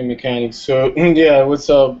 In the game mechanics. So I was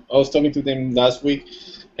talking to them last week,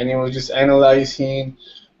 and I was just analyzing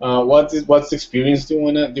what's the experience they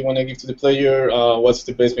wanna give to the player. What's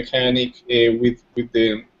the best mechanic with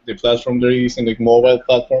the platform there is, and the mobile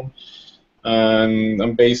platform.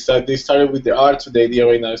 And based they started with the art. So the idea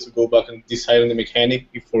right now is to go back and decide on the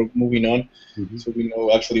mechanic before moving on, so we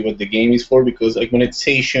know actually what the game is for. Because like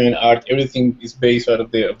monetization, art, everything is based out of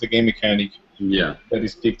the game mechanic. Yeah. That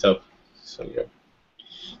is picked up. So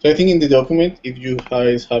I think in the document, if you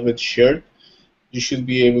guys have it shared, you should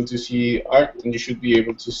be able to see art, and you should be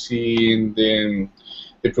able to see in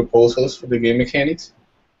the proposals for the game mechanics.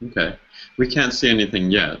 Okay. We can't see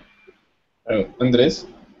anything yet. Andrés,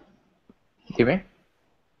 Dime.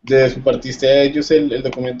 ¿les compartiste a ellos el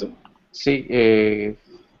documento? Sí,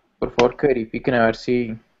 por favor que verifiquen a ver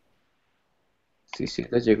si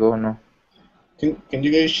les llegó o no. Can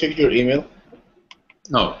you guys check your email?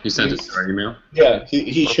 Oh, he sent it to our email? Yeah,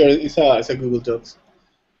 he shared it's a Google Docs.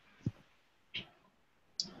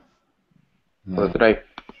 Por Drive.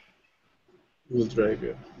 Google Drive,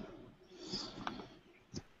 yeah.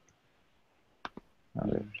 A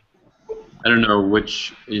ver. I don't know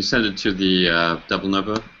which. You sent it to the Double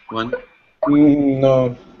Nova one?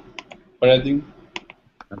 No, but I think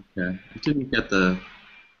Okay. I didn't get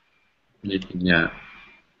anything yet.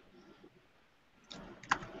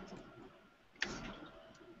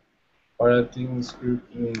 paradigms group.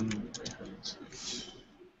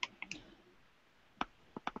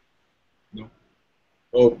 No.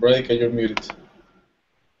 Oh, Radhika, you're muted.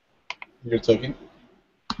 You're talking?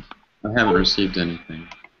 I haven't received anything.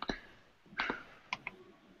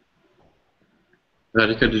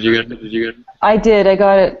 Radhika, did you get it? Did you get it? I did. I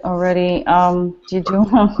got it already. Did you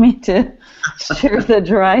want me to share the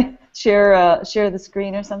drive, share the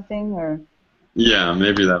screen or something, or? Yeah,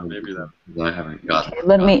 maybe that. Because I haven't got it.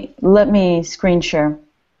 Let me screen share.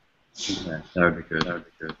 Okay, that would be good. That would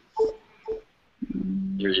be good.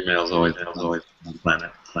 Your email's always on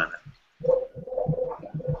planet.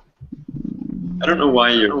 I don't know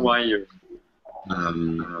why you're.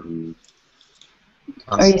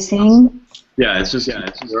 Are you seeing? Yeah, it's just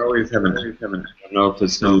we're always having. I don't know if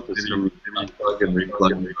it's no plug and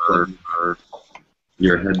replug or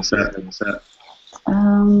your headset.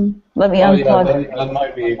 Let me unplug. Yeah, that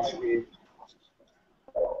might be it.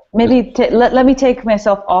 Maybe let me take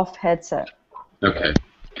myself off headset. Okay.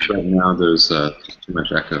 Right now there's too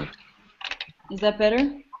much echo. Is that better?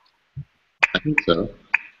 I think so.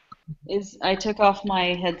 I took off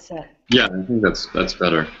my headset. Yeah, I think that's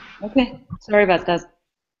better. Okay. Sorry about that.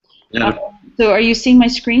 Yeah. So are you seeing my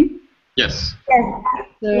screen? Yes.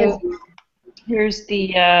 So here's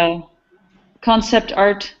the concept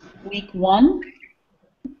art week 1.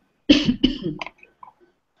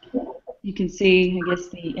 You can see, I guess,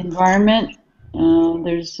 the environment.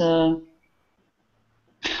 There's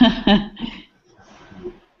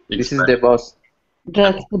This is the boss.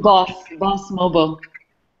 that's the boss mobile.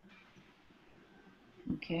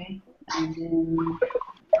 Okay, and then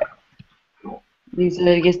these are,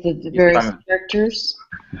 I guess, the various characters.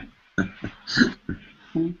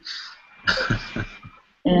 Okay.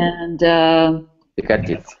 And The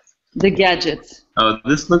gadgets. the gadgets. Oh,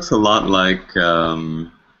 this looks a lot like.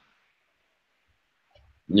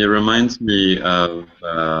 It reminds me of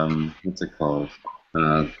what's it called?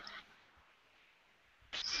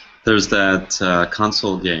 There's that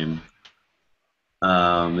console game.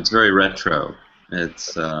 It's very retro.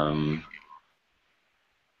 It's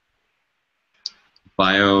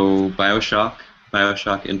Bioshock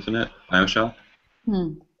Infinite. Bioshock.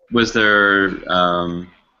 Was there?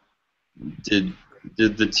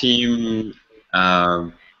 Did the team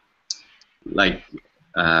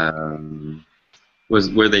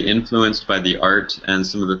were they influenced by the art and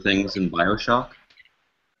some of the things in Bioshock?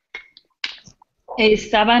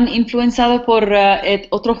 Estaban influenciados por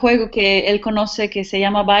otro juego que él conoce que se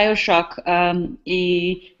llama Bioshock,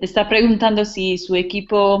 y está preguntando si su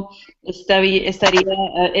equipo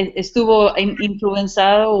estuvo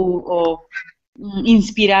influenciado o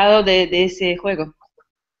inspirado de ese juego.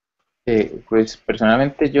 Pues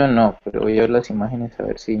personalmente yo no, pero voy a ver las imágenes a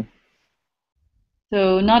ver si.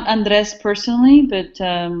 So not Andrés personally, but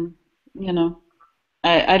you know,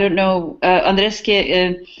 I don't know. Andrés,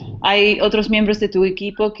 que hay otros miembros de tu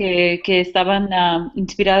equipo que estaban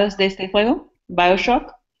inspirados de este juego,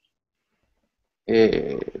 Bioshock.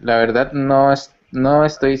 La verdad no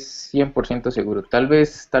estoy 100% seguro. Tal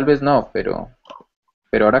vez no, pero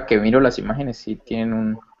ahora que miro las imágenes sí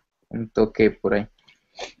tienen un toque por ahí.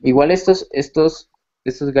 Igual estos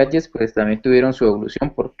gadgets pues también tuvieron su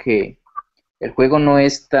evolución porque el juego no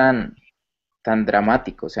es tan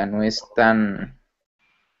dramático, o sea, no es tan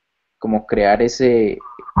como crear ese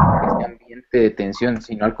ambiente de tensión,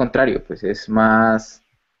 sino al contrario, pues es más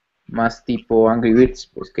tipo Angry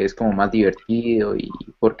Birds, pues que es como más divertido, y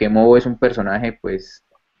porque Moe es un personaje pues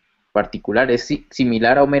particular, es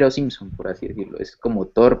similar a Homero Simpson, por así decirlo, es como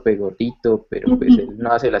torpe, gordito, pero pues él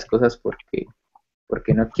no hace las cosas porque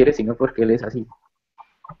no quiere, sino porque él es así.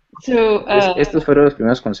 So, Estos fueron los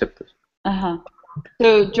primeros conceptos. ajá.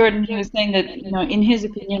 So Jordan, he was saying that in his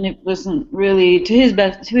opinion, it wasn't really to his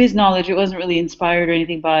knowledge, it wasn't really inspired or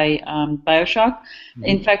anything by BioShock.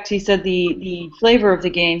 In fact, he said the flavor of the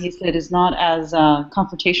game, he said, is not as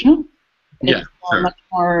confrontational. Yeah, It's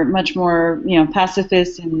sure. much more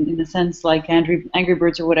pacifist in a sense, like Angry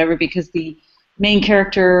Birds or whatever, because the main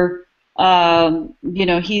character,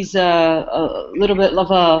 he's a little bit of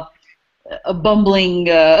a bumbling,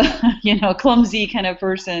 clumsy kind of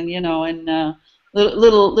person, and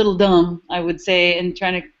little dumb, I would say, and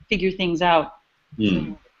trying to figure things out.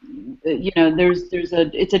 Hmm.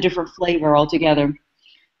 It's a different flavor altogether.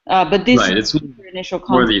 But this Right. is It's your initial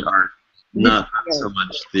more concept. the art, This is not so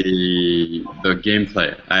much the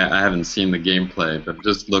gameplay. I haven't seen the gameplay, but it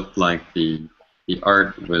just looked like the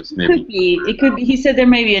art was maybe. Could be. It could be. He said there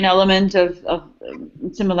may be an element of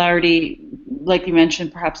similarity, like you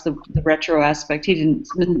mentioned, perhaps the retro aspect. He didn't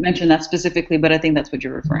mention that specifically, but I think that's what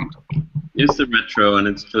you're referring to. It's the retro, and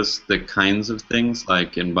it's just the kinds of things.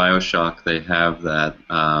 Like in BioShock, they have that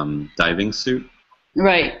diving suit,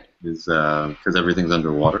 Right. is because everything's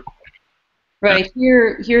underwater. Right.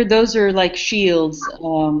 Here, those are like shields.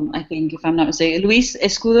 I think, if I'm not mistaken. Luis,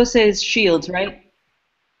 escudo says shields, right?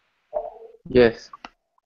 Yes.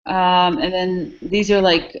 And then these are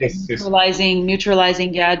like Yes, yes.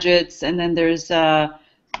 neutralizing gadgets, and then there's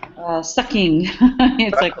sucking.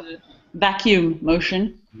 It's like a vacuum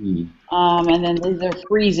motion. Hmm. And then these are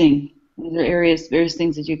freezing. These are various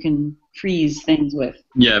things that you can freeze things with.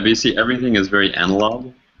 Yeah, but you see, everything is very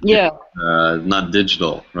analog. Yeah, Not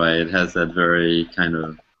digital, right? It has that very kind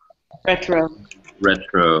of retro.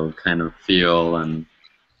 retro kind of feel, and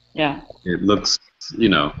Yeah. it looks,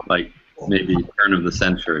 like maybe turn of the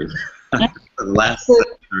century. The last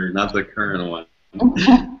century, not the current one.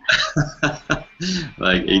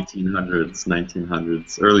 Like 1800s,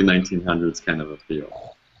 1900s, early 1900s kind of a feel.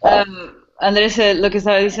 Andrés, lo que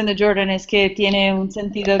estaba diciendo Jordan es que tiene un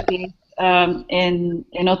sentido que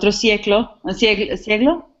en otro siglo,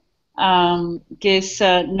 que es,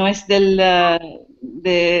 no es de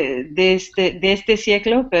este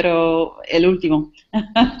siglo, pero el último.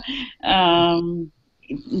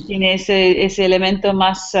 Tiene ese elemento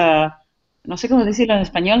más, no sé cómo decirlo en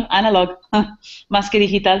español, analog, más que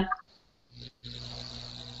digital.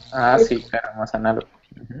 Ah, sí, claro, más análogo.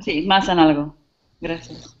 Sí, más análogo.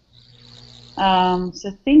 Gracias. So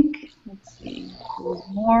I think, let's see, there's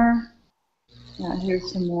more. Yeah,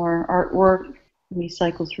 here's some more artwork. Let me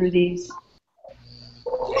cycle through these.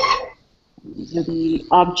 These are the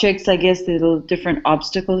objects, I guess, the little different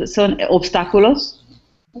obstacles. Son obstáculos.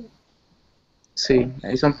 Sí,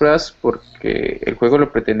 ahí son pruebas porque el juego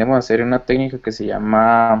lo pretendemos hacer en una técnica que se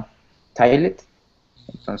llama Tilet.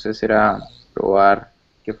 Entonces era probar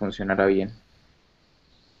que funcionara bien.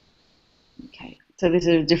 Okay, so these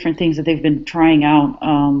are different things that they've been trying out,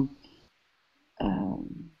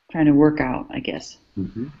 trying to work out, I guess.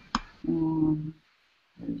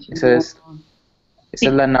 Esa es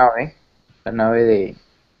la nave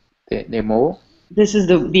de Movo. This is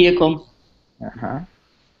the vehicle. Ajá.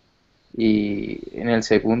 Y en el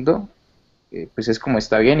segundo, pues es como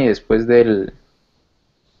está bien, y después del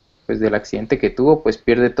accidente que tuvo, pues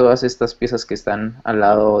pierde todas estas piezas que están al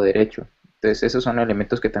lado derecho. Entonces esos son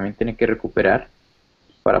elementos que también tiene que recuperar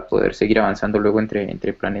para poder seguir avanzando luego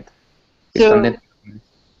entre planetas. So,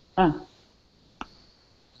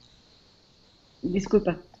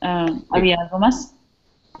 disculpa, ¿había algo más?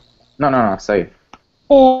 No, está bien.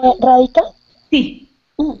 Radhika? Sí.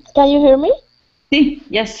 Can you hear me? Sí,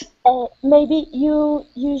 yes. Maybe you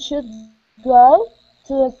should go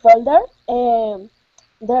to the folder.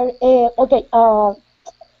 There, okay,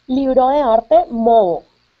 libro de arte Movo.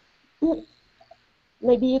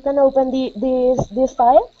 Maybe you can open this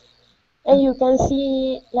file, and you can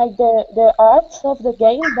see like the arts of the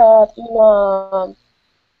game, but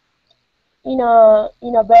in a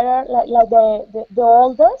better like the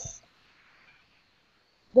oldest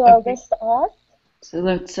art. So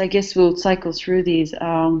I guess we'll cycle through these.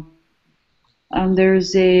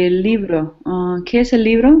 There's a libro. ¿Qué es el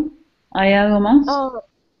libro? ¿Hay algo más?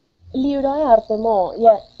 Libro de arte Movo.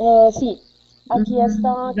 Sí. Aquí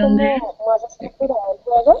está ¿Dónde? como más estructurado el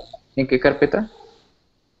juego. ¿En qué carpeta?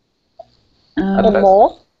 En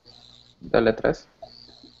Movo. Dale atrás.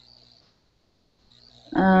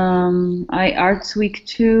 Hay Arts Week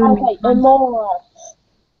 2. Okay, en Movo Arts.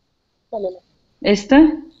 Dale. ¿Esta?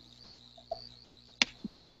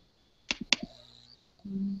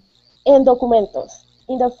 En documentos,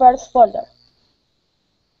 in the first folder.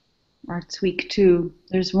 Arts Week 2.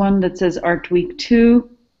 There's one that says Art Week 2.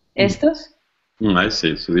 ¿Estos? I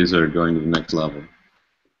see. So these are going to the next level.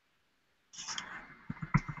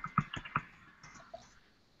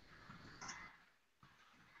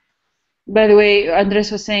 By the way, Andres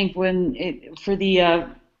was saying for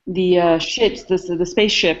the ships, the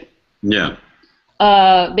spaceship, Yeah.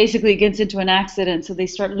 basically it gets into an accident, so they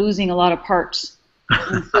start losing a lot of parts.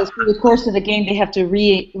 And so through the course of the game, they have to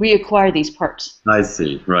reacquire these parts. I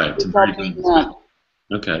see. Right. To Without bring being them.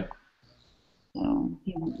 Okay. So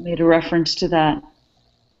he made a reference to that.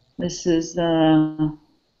 This is the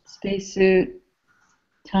spacesuit,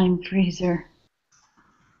 time freezer.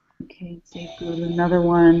 Okay, let's see, go to another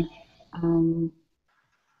one. A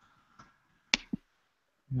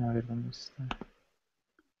ver, ¿dónde está?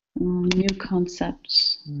 New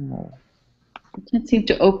concepts. No. I can't seem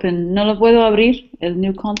to open. ¿No lo puedo abrir? El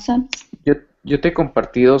new concepts. Yo te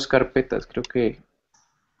compartí dos carpetas, creo que...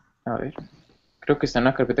 A ver. Creo que está en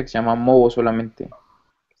una carpeta que se llama Movo solamente.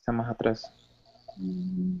 Está más atrás.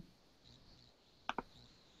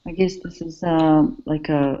 I guess this is like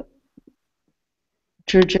a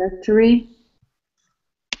trajectory.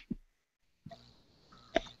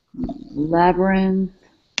 Labyrinth.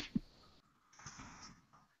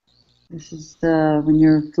 This is when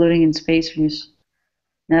you're floating in space, when you're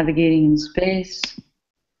navigating in space.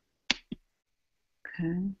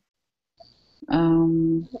 Okay.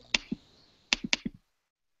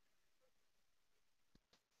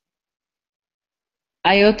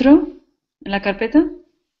 ¿Hay otro en la carpeta?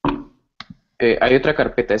 Hay otra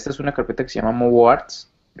carpeta. Esta es una carpeta que se llama Movo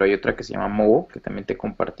Arts, pero hay otra que se llama Movo, que también te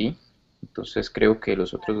compartí. Entonces creo que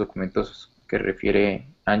los otros documentos que refiere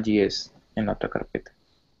Angie es en la otra carpeta.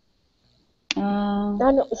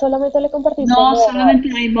 No, solamente le compartí. No, solamente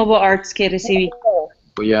hay Mobile Arts que recibí.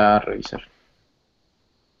 Voy a revisar.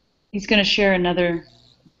 He's going to share another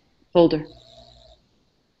folder.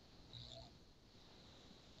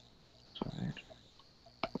 A ver.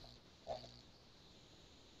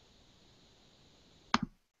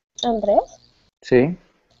 Andrés. Sí.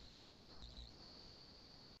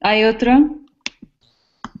 ¿Hay otro?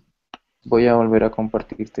 Voy a volver a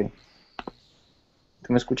compartirte.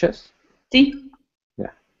 ¿Tú me escuchas? Sí.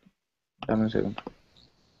 Ya. Dame un segundo.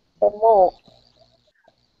 Como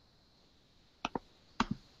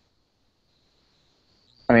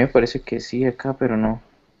A mí me parece que sí acá, pero no.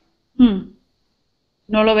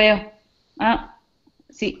 No lo veo. Ah,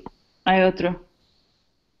 sí, hay otro.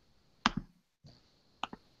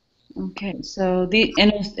 Okay, so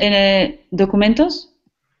en documentos,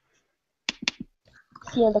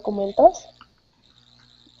 sí, en documentos.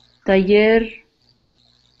 taller,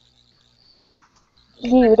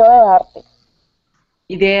 Libro de arte.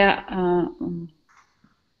 idea,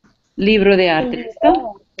 libro de arte. Libro ¿Está? de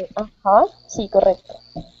arte. Ajá, sí, correcto.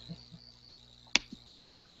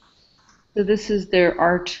 So this is their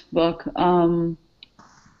art book.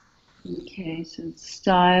 Okay, so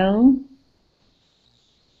style.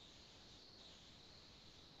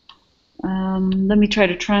 Let me try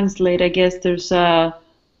to translate. I guess there's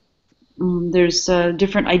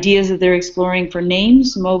different ideas that they're exploring for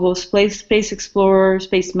names: Mobile Space Explorer,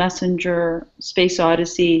 Space Messenger, Space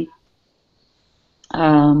Odyssey.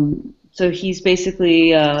 So he's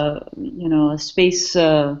basically, a space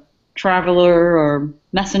traveler or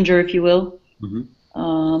messenger, if you will.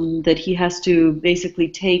 That he has to basically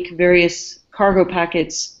take various cargo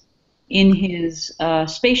packets in his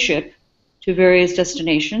spaceship to various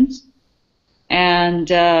destinations. And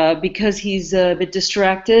because he's a bit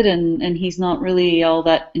distracted and he's not really all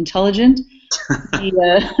that intelligent, he,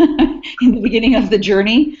 in the beginning of the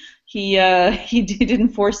journey, he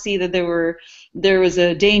didn't foresee that there was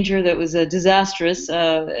a danger that was disastrous,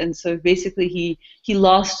 and so basically he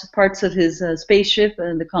lost parts of his spaceship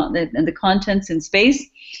and the contents in space,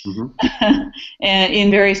 and in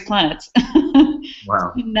various planets.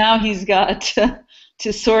 Wow. Now he's got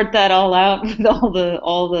to sort that all out with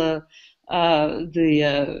all the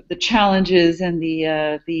challenges and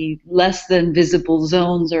the less than visible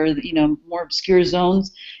zones, or more obscure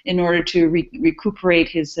zones, in order to recuperate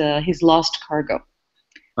his lost cargo.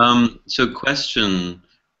 So question,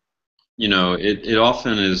 it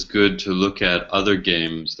often is good to look at other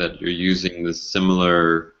games that you're using this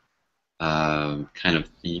similar kind of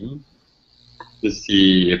theme to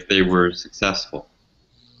see if they were successful.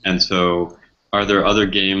 And so are there other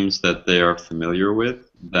games that they are familiar with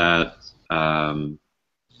that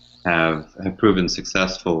have proven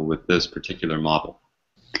successful with this particular model?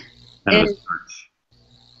 Kind of a search.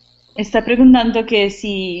 Está preguntando que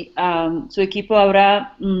si su equipo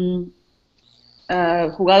habrá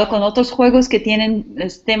jugado con otros juegos que tienen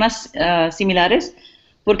temas similares,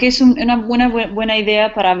 porque es una buena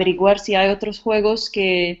idea para averiguar si hay otros juegos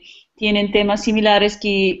que tienen temas similares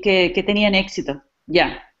que tenían éxito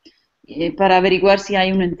ya. Para averiguar si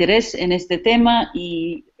hay un interés en este tema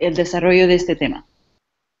y el desarrollo de este tema.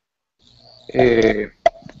 Eh,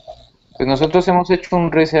 pues nosotros hemos hecho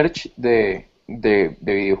un research de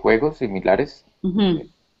videojuegos similares, Ujú.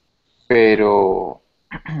 pero,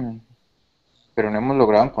 pero no hemos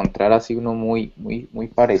logrado encontrar así uno muy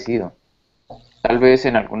parecido. Tal vez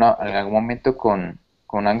en algún momento con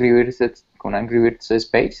Angry Birds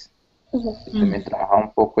Space, Mhm. que Mm. también trabajaba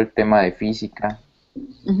un poco el tema de física,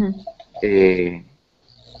 Ujú. eh,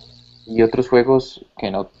 y otros juegos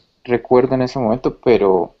que no recuerdo en ese momento,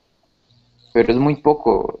 pero es muy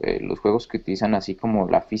poco los juegos que utilizan así como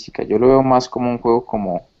la física. Yo lo veo más como un juego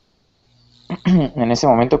como, en ese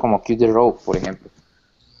momento como Kill the Road, por ejemplo,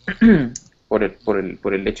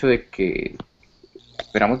 por el hecho de que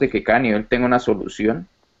esperamos de que cada nivel tenga una solución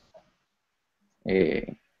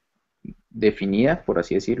eh, definida, por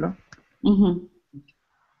así decirlo. Mhm.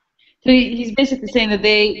 So he's basically saying that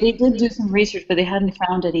they did do some research, but they hadn't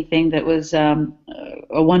found anything that was a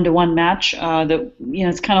one-to-one match. That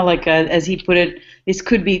it's kind of like as he put it,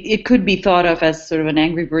 it could be thought of as sort of an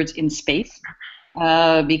Angry Birds in space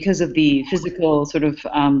because of the physical sort of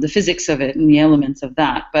the physics of it and the elements of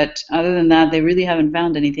that. But other than that, they really haven't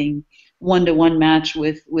found anything one-to-one match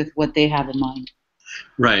with what they have in mind.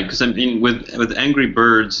 Right, because I mean, with Angry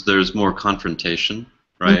Birds, there's more confrontation,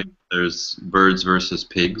 right? Mhm. There's birds versus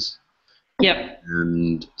pigs, Yep.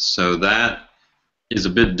 and so that is a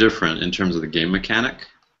bit different in terms of the game mechanic.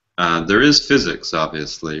 There is physics,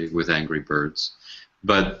 obviously, with Angry Birds,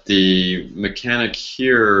 but the mechanic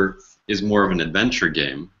here is more of an adventure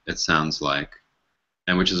game, it sounds like,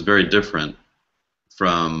 and which is very different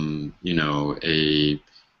from, it's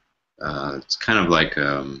kind of like,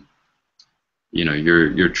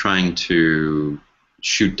 you're trying to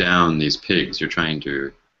shoot down these pigs.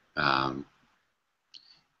 You're um,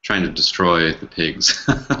 trying to destroy the pigs.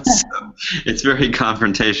 So it's very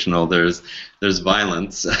confrontational. There's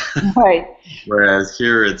violence, Right. whereas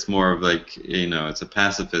here it's more of like it's a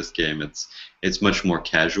pacifist game. It's much more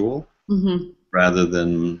casual Hmm. rather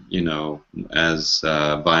than as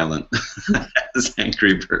violent as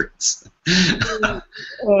Angry Birds.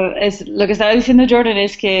 Lo que estaba diciendo Jordan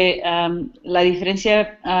es que la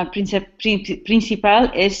diferencia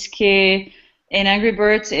principal es que en Angry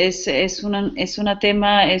Birds es un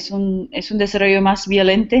desarrollo más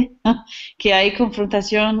violento, que hay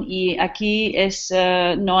confrontación y aquí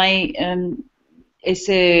no hay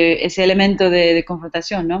ese elemento de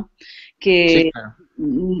confrontación, ¿no? Sí, Que claro.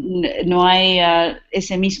 no hay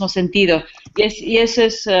ese mismo sentido. Y eso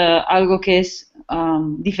es algo que es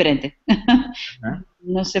diferente. Ajá.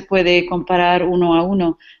 No se puede comparar uno a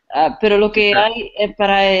uno. Pero lo Sí, que claro. hay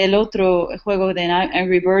para el otro juego de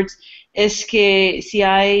Angry Birds es que si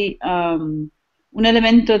hay un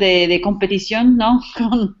elemento de competición, ¿no?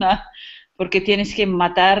 Porque tienes que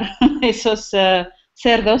matar esos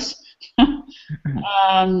cerdos.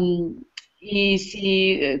 Um,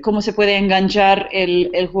 y cómo se puede enganchar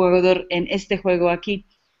el jugador en este juego aquí.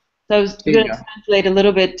 So I was Sí, going to yo. translate a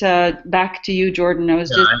little bit back to you, Jordan. I was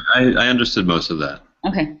Yeah, just I understood most of that.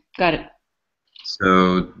 okay. Got it.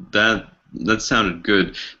 So that sounded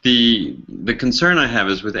good. The concern I have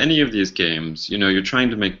is with any of these games, you're trying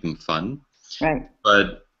to make them fun, Right.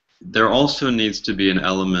 but there also needs to be an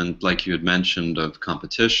element, like you had mentioned, of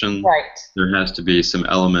competition. Right. There has to be some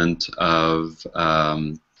element of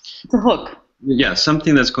It's a hook. yeah,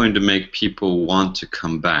 something that's going to make people want to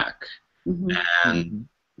come back. Hmm. And Mhm.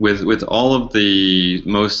 with all of the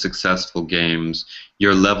most successful games,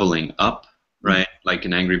 you're leveling up, right? Like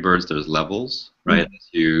in Angry Birds, there's levels, right?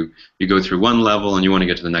 You go through one level and you want to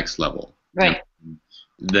get to the next level. Right. And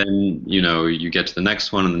then you get to the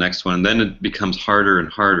next one and the next one, and then it becomes harder and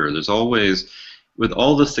harder. There's always, with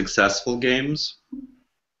all the successful games,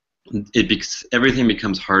 everything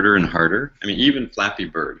becomes harder and harder. I mean, even Flappy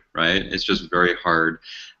Bird, right? It's just very hard.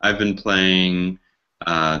 I've been playing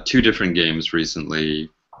two different games recently.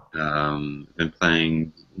 I've been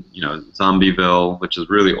playing, Zombieville, which is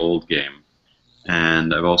a really old game,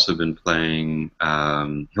 and I've also been playing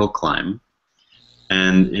Hill Climb.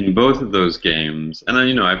 And in both of those games, and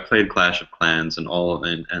I've played Clash of Clans and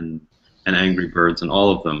and Angry Birds and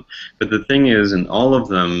all of them. But the thing is, in all of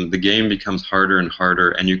them, the game becomes harder and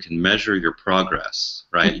harder, and you can measure your progress,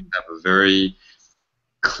 right? You have a very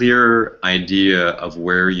clear idea of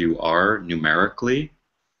where you are numerically,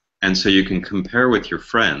 and so you can compare with your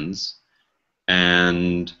friends.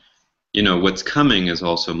 And what's coming is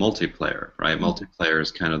also multiplayer, right? Multiplayer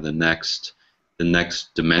is kind of the next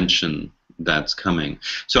dimension that's coming.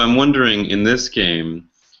 So I'm wondering, in this game,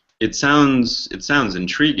 it sounds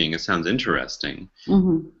intriguing, it sounds interesting,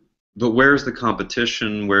 Hmm. but where's the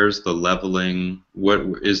competition? Where's the leveling? What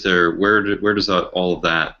is there? Where does all of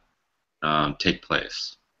that take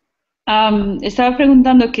place? Estaba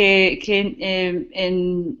preguntando que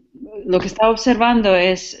en lo que estaba observando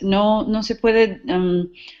es no se puede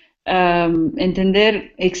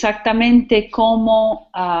entender exactamente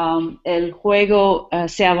cómo el juego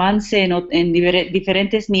se avance en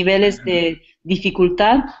diferentes niveles de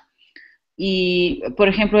dificultad. Y, por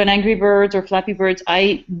ejemplo, en Angry Birds o Flappy Birds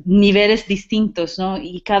hay niveles distintos, ¿no?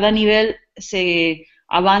 Y cada nivel se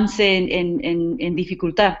avance en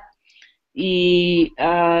dificultad. Y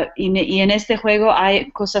en este juego hay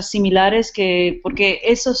cosas similares porque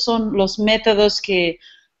esos son los métodos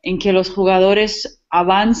en que los jugadores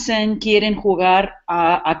avancen, quieren jugar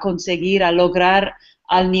a conseguir, a lograr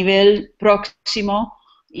al nivel próximo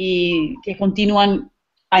y que continúan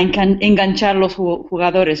a enganchar los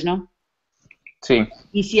jugadores, ¿no? Sí,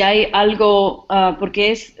 Y si hay algo,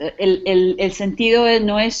 porque el sentido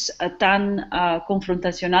no es tan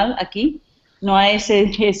confrontacional aquí, no hay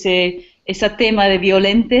ese tema de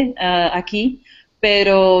violente aquí,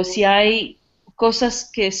 pero si hay cosas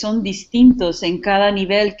que son distintos en cada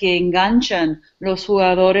nivel que enganchan los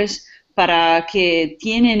jugadores para que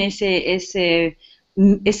tienen ese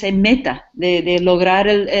meta de lograr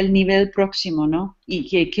el nivel próximo, ¿no? Y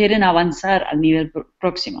que quieren avanzar al nivel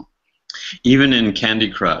próximo. Even in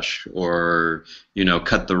Candy Crush or,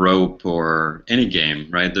 Cut the Rope or any game,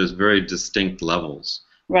 right? There's very distinct levels.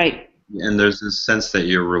 Right. And there's this sense that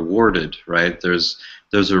you're rewarded, right? There's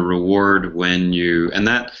a reward when and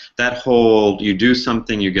that whole, you do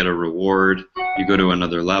something, you get a reward, you go to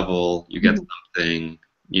another level, you get something,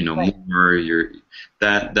 Right. more,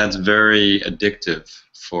 that's very addictive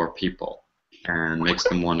for people and makes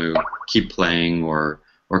them want to keep playing or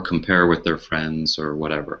compare with their friends or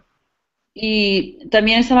whatever. Y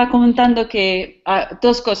también estaba comentando que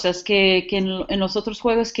dos cosas que en los otros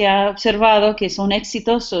juegos que ha observado que son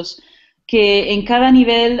exitosos, que en cada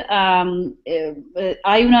nivel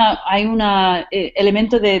hay una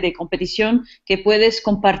elemento de competición que puedes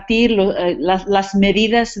compartir, las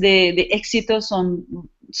medidas de éxito son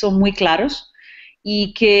muy claros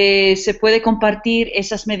y que se puede compartir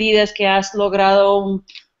esas medidas que has logrado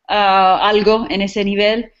algo en ese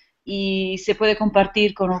nivel y se puede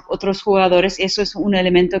compartir con otros jugadores. Eso es un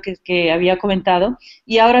elemento que había comentado.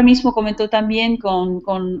 Y ahora mismo comentó también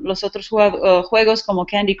con los otros juegos como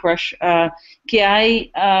Candy Crush, que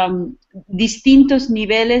hay distintos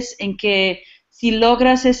niveles en que si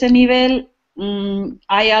logras ese nivel,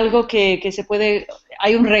 hay algo que se puede,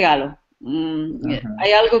 hay un regalo.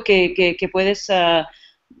 Hay algo que puedes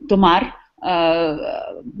tomar,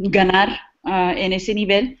 ganar en ese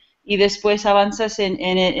nivel y después avanzas en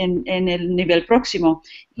el nivel próximo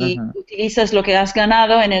y utilizas lo que has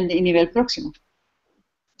ganado en el nivel próximo.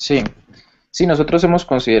 sí, sí, nosotros hemos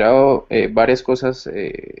considerado varias cosas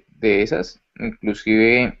de esas,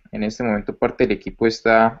 inclusive en este momento parte del equipo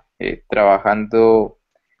está trabajando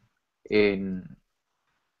en,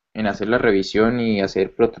 en hacer la revisión y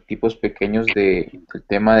hacer prototipos pequeños del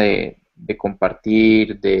tema de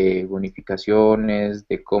compartir, de bonificaciones,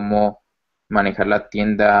 de cómo manejar la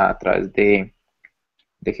tienda a través de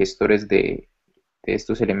gestores de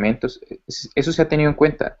estos elementos. Eso se ha tenido en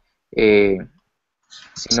cuenta,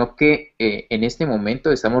 sino que en este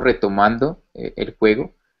momento estamos retomando el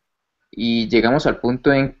juego y llegamos al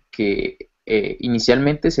punto en que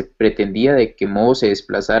inicialmente se pretendía de que Movo se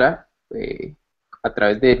desplazara a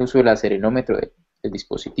través del uso del acelerómetro del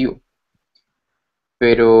dispositivo.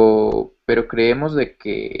 Pero creemos de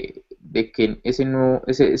que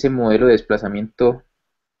ese modelo de desplazamiento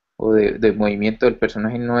o de movimiento del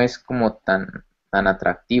personaje no es como tan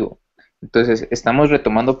atractivo. Entonces estamos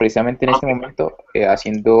retomando precisamente en este momento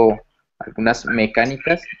haciendo algunas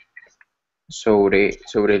mecánicas sobre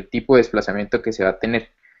el tipo de desplazamiento que se va a tener.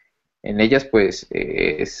 En ellas, pues,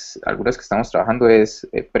 algunas que estamos trabajando es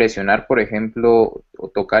presionar, por ejemplo, o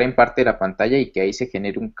tocar en parte de la pantalla y que ahí se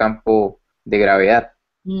genere un campo de gravedad.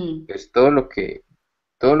 Pues todo lo que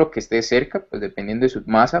esté cerca, pues dependiendo de su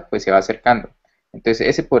masa, pues se va acercando. Entonces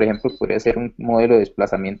ese, por ejemplo, podría ser un modelo de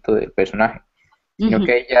desplazamiento del personaje. Sino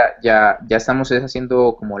que ahí ya estamos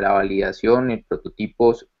haciendo como la validación en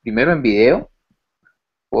prototipos, primero en video,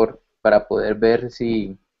 para poder ver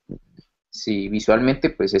si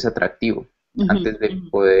visualmente pues es atractivo antes de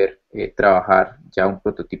poder trabajar ya un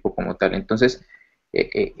prototipo como tal. Entonces,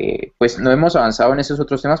 pues no hemos avanzado en esos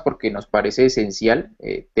otros temas porque nos parece esencial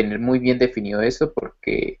tener muy bien definido esto,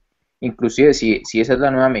 porque inclusive si esa es la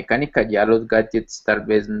nueva mecánica, ya los gadgets tal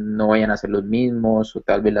vez no vayan a ser los mismos o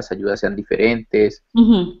tal vez las ayudas sean diferentes.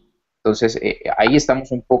 Entonces, ahí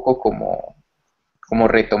estamos un poco como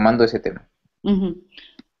retomando ese tema.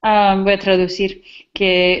 Voy a traducir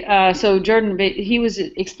que so Jordan he was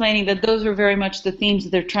explaining that those are very much the themes that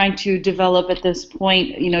they're trying to develop at this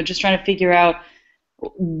point. You know, just trying to figure out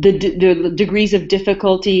the degrees of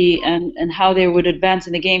difficulty and how they would advance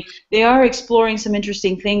in the game. They are exploring some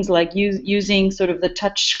interesting things like using sort of the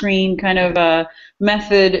touch screen kind of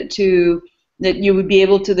method to that you would be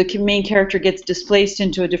able to the main character gets displaced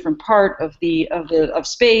into a different part of of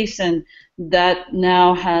space, and that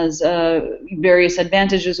now has various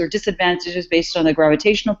advantages or disadvantages based on the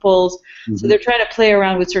gravitational pulls. Mm-hmm. So they're trying to play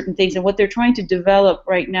around with certain things, and what they're trying to develop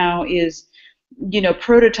right now is, you know,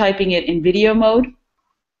 prototyping it in video mode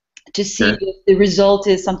to see if the result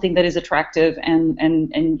is something that is attractive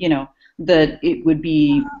and you know, that it would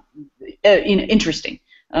be interesting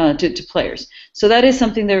to players. So that is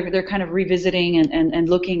something they're kind of revisiting and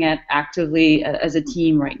looking at actively as a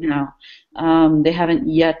team right now. They haven't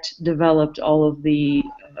yet developed all of the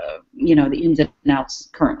you know, the ins and outs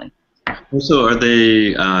currently. Also, are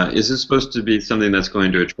they? Is this supposed to be something that's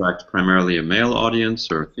going to attract primarily a male audience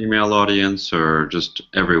or a female audience, or just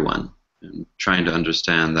everyone? And trying to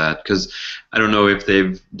understand that, because I don't know if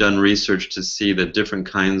they've done research to see that different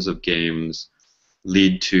kinds of games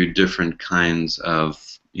lead to different kinds of,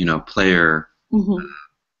 you know, player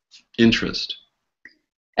interest.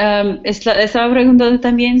 Estaba preguntando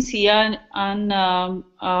también si han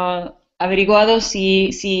averiguado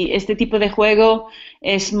si este tipo de juego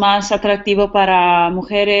es más atractivo para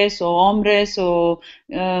mujeres o hombres, o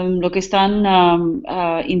lo que están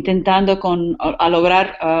intentando a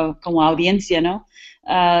lograr como audiencia, ¿no?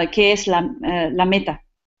 ¿Qué es la meta?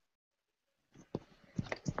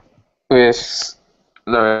 Pues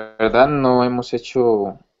la verdad no hemos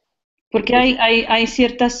hecho... Porque hay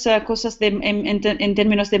ciertas cosas en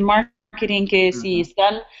términos de marketing que si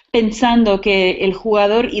están pensando que el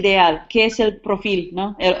jugador ideal, ¿qué es el profil,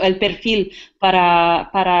 ¿no? El perfil para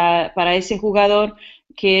ese jugador,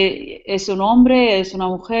 que es un hombre, es una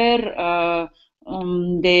mujer,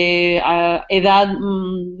 de edad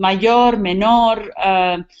mayor, menor,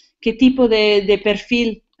 ¿qué tipo de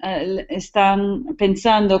perfil están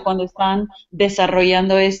pensando cuando están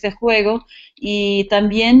desarrollando este juego? Y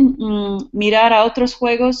también mirar a otros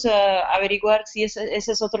juegos, averiguar si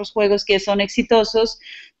esos otros juegos que son exitosos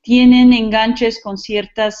tienen enganches con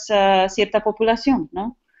cierta población,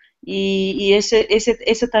 ¿no? Y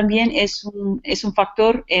ese también es un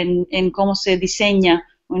factor en cómo se diseña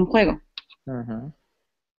un juego.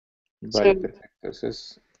 Vale, perfecto. Eso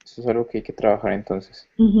es algo que hay que trabajar entonces.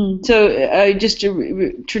 So just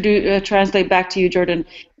to translate back to you, Jordan,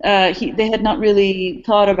 they had not really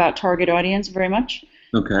thought about target audience very much.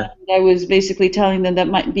 Okay. I was basically telling them that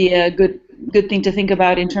might be a good thing to think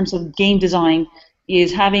about in terms of game design,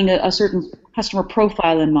 is having a certain customer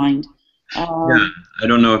profile in mind. Yeah, I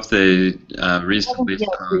don't know if they recently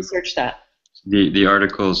researched that. The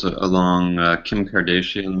articles along Kim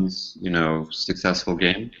Kardashian's, you know, successful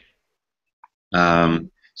game.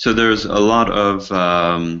 So there's a lot of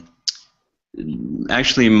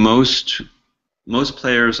actually most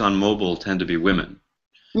players on mobile tend to be women,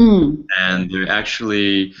 and they're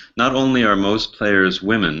actually not only are most players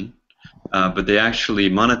women, but they actually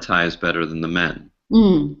monetize better than the men.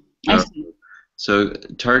 I see. So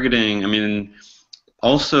targeting, I mean,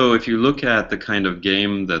 also if you look at the kind of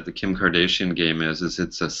game that the Kim Kardashian game is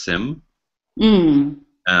it's a sim.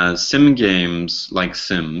 Sim games like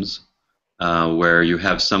Sims. Where you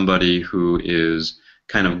have somebody who is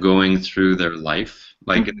kind of going through their life.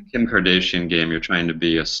 Like in the Kim Kardashian game, you're trying to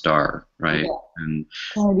be a star, right? Yeah. And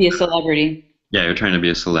trying to be a celebrity. Yeah, you're trying to be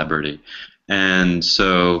a celebrity. And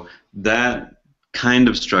so that kind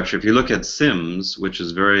of structure, if you look at Sims, which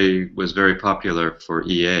was very popular for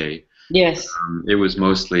EA, yes, it was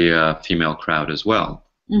mostly a female crowd as well.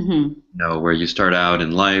 You know, where you start out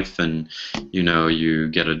in life and, you know, you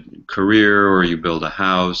get a career or you build a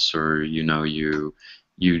house or, you know, you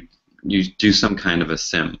do some kind of a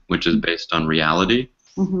sim, which is based on reality.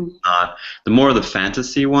 The more the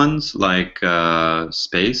fantasy ones, like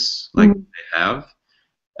Space, like they have,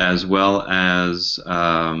 as well as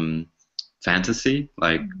fantasy,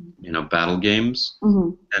 like, you know, battle games,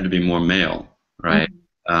 tend to be more male, right?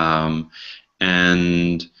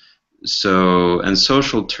 And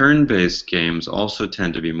social turn-based games also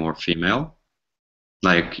tend to be more female,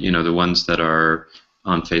 like, you know, the ones that are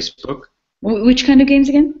on Facebook. Which kind of games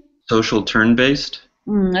again? Social turn-based.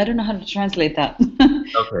 I don't know how to translate that.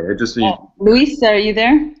 Okay, it just means... Luis, are you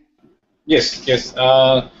there? Yes.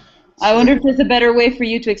 I wonder if there's a better way for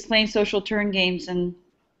you to explain social turn games and...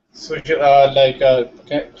 Social,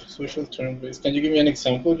 social turn-based. Can you give me an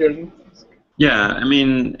example, Jordan? Yeah, I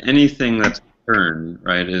mean, anything that's turn,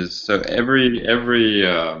 right, is so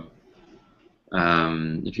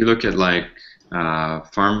if you look at like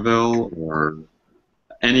Farmville or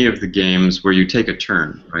any of the games where you take a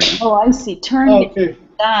turn, right? Oh, I see. Turn Okay.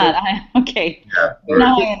 okay. Yeah.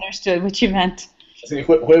 Now I understood what you meant. Sí,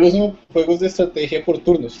 juegos de estrategia por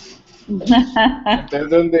turnos. Entonces,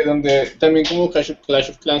 donde también como Clash of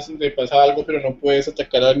Clans, donde pasa algo, pero no puedes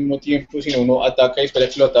atacar al mismo tiempo, sino uno ataca y espera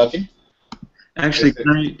que lo ataquen. Actually,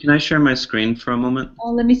 can I share my screen for a moment?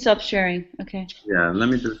 Oh, let me stop sharing. Okay. Yeah, let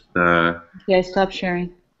me just Yeah, stop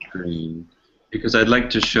sharing. screen because I'd like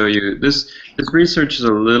to show you this. This research is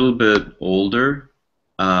a little bit older,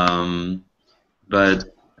 but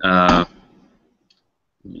let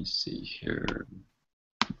me see here.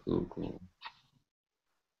 Google.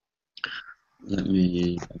 Let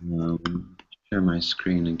me share my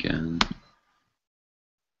screen again.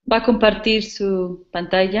 ¿Va a compartir su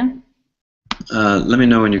pantalla? Let me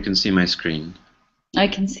know when you can see my screen. I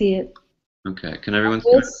can see it. Okay, can everyone see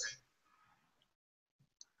it?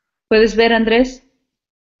 ¿Puedes ver, Andrés?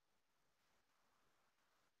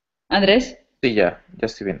 ¿Andrés? Sí, ya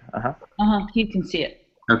estoy bien. Ajá. You can see it.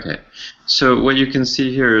 Okay, so what you can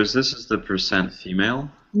see here is this is the percent female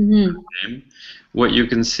game. What you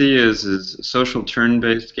can see is social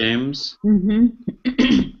turn-based games,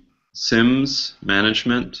 Sims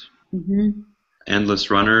management, endless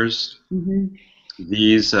runners.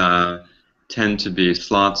 These tend to be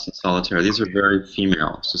slots and solitaire. These are very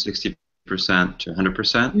female, so 60% to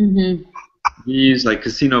 100%. These, like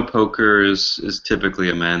casino poker, is typically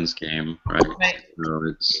a man's game, right? So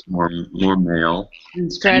it's more male.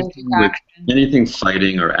 And strategy Anything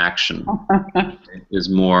fighting or action is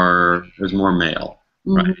more male,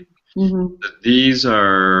 right? These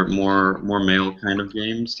are more male kind of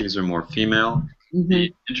games. These are more female.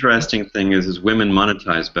 The interesting thing is women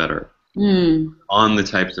monetize better on the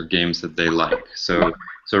types of games that they like. So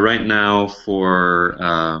right now for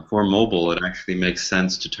mobile, it actually makes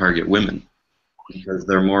sense to target women because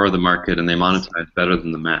they're more of the market and they monetize better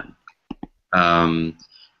than the men.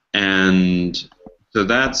 And so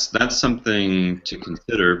that's something to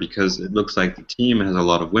consider because it looks like the team has a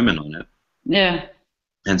lot of women on it. Yeah.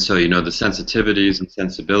 And so, you know, the sensitivities and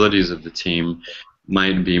sensibilities of the team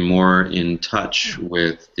might be more in touch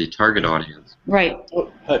with the target audience. Right.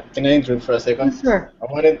 Oh, can I interrupt for a second? Sure. I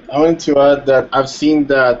wanted to add that I've seen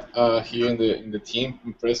that here in the team,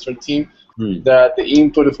 in Prestor team, that the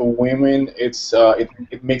input of women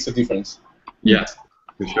it makes a difference. Yeah,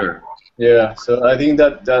 for sure. Yeah, so I think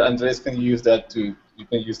that Andres can use that to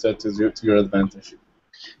your advantage.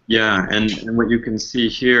 Yeah, and what you can see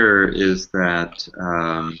here is that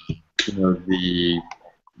you know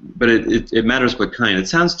but it matters what kind. It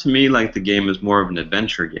sounds to me like the game is more of an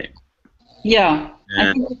adventure game. Yeah,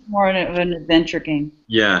 I think it's more of an adventure game.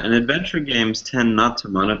 Yeah, and adventure games tend not to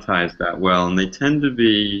monetize that well, and they tend to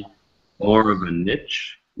be more of a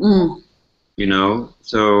niche. You know,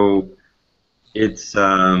 so it's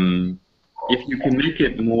if you can make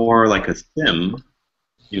it more like a sim,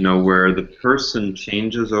 you know, where the person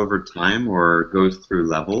changes over time or goes through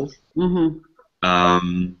levels,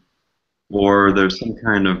 or there's some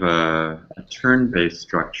kind of a turn-based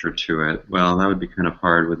structure to it. Well, that would be kind of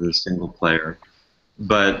hard with a single player.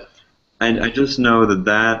 But I just know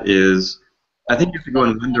that is, I think you could go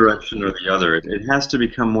in one direction or the other. It has to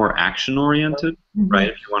become more action-oriented, right,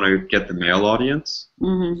 if you want to get the male audience,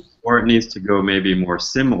 or it needs to go maybe more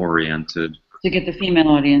sim-oriented. To get the female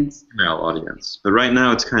audience. But right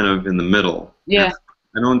now it's kind of in the middle. Yeah.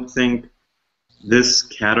 I don't think this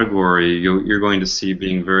category you're going to see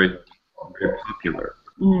being very popular.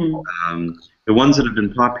 The ones that have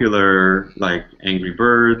been popular, like Angry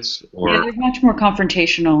Birds, or they're much more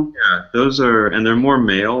confrontational. Yeah, those are, and they're more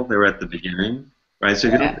male. They're at the beginning, right? So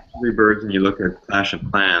if you look at Angry Birds and you look at Clash of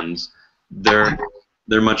Clans, they're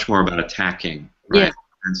much more about attacking, right? Yeah.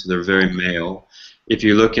 And so they're very male. If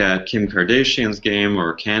you look at Kim Kardashian's game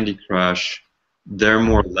or Candy Crush, they're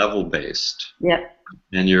more level-based. Yeah.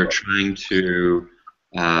 And you're trying to,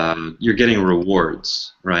 you're getting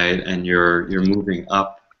rewards, right? And you're moving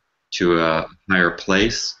up to a higher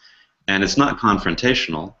place, and it's not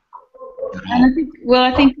confrontational. And I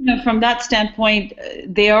think you know, from that standpoint,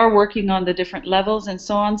 they are working on the different levels and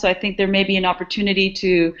so on. So I think there may be an opportunity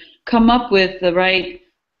to come up with the right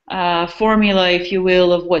formula, if you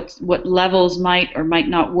will, of what levels might or might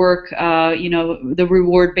not work. You know, the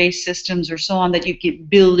reward-based systems or so on that you could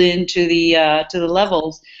build into the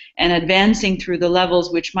levels, and advancing through the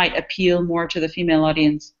levels, which might appeal more to the female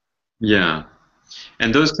audience. Yeah.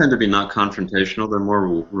 And those tend to be not confrontational, they're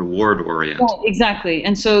more reward-oriented. Yeah, exactly.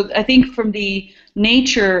 And so I think from the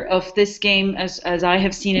nature of this game, as I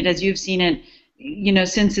have seen it, as you've seen it,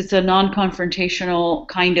 since it's a non-confrontational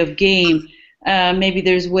kind of game, maybe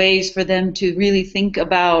there's ways for them to really think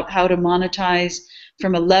about how to monetize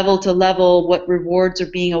from a level to level, what rewards are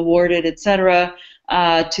being awarded, etc.,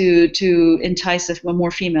 to entice a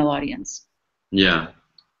more female audience. Yeah.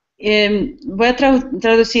 Voy a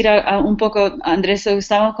traducir un poco, Andrés,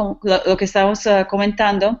 lo que estábamos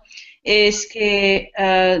comentando, es que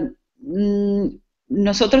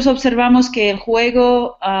nosotros observamos que el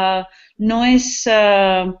juego no es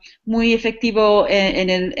muy efectivo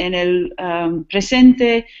en el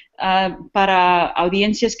presente para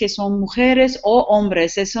audiencias que son mujeres o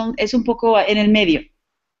hombres, es un poco en el medio.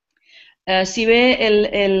 Si ve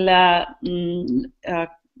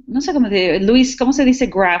no sé cómo te Luis, ¿cómo se dice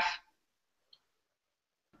graph?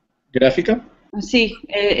 ¿Gráfica? Sí,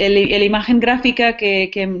 la imagen gráfica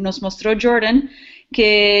que nos mostró Jordan,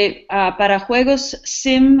 que para juegos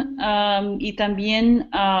sim y también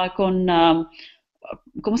con,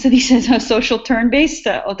 ¿cómo se dice? Social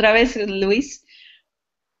turn-based, otra vez Luis,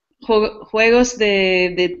 juegos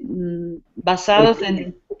basados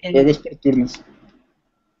en... Juegos por turnos.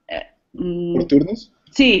 ¿Por turnos?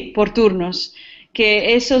 Sí, por turnos.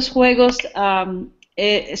 Que esos juegos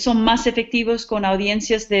son más efectivos con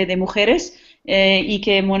audiencias de mujeres y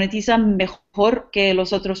que monetizan mejor que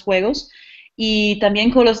los otros juegos. Y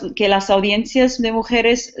también que las audiencias de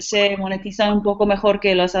mujeres se monetizan un poco mejor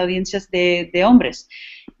que las audiencias de hombres.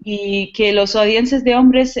 Y que las audiencias de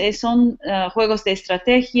hombres son juegos de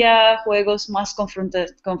estrategia, juegos más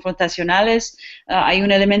confrontacionales, hay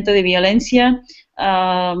un elemento de violencia.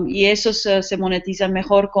 Y esos se monetizan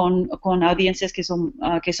mejor con audiencias que son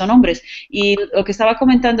hombres. Y lo que estaba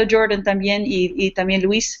comentando Jordan también y también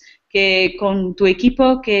Luis, que con tu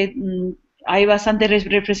equipo que hay bastante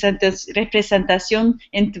representación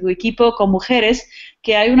en tu equipo con mujeres,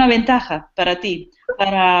 que hay una ventaja para ti,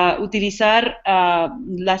 para utilizar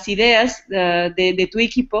las ideas de tu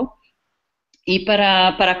equipo y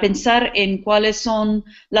para pensar en cuáles son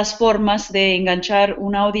las formas de enganchar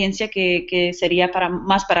una audiencia que sería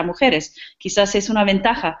más para mujeres. Quizás es una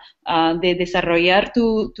ventaja de desarrollar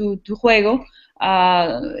tu juego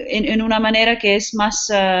en una manera que es más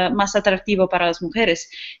atractivo para las mujeres.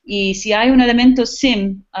 Y si hay un elemento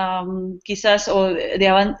sim, quizás,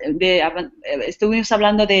 estuvimos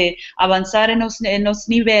hablando de avanzar en los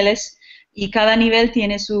niveles, y cada nivel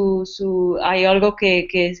tiene hay algo que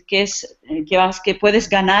puedes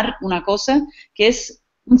ganar una cosa, que es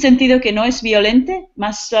un sentido que no es violente,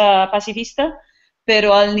 más pacifista,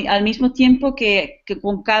 pero al mismo tiempo que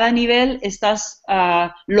con cada nivel estás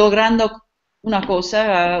logrando una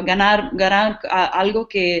cosa, ganar algo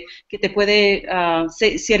que te puede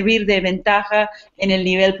servir de ventaja en el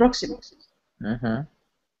nivel próximo. Ajá.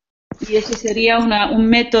 Y ese sería un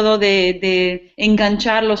método de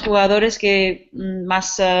enganchar los jugadores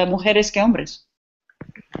más mujeres que hombres.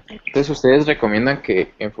 Entonces, ¿ustedes recomiendan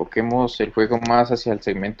que enfoquemos el juego más hacia el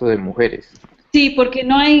segmento de mujeres? Sí, porque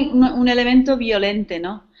no hay un elemento violento,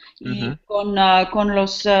 ¿no? Y Ujú. con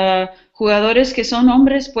los jugadores que son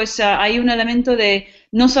hombres, pues hay un elemento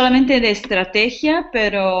no solamente de estrategia,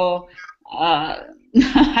 pero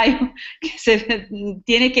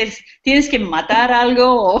tienes que matar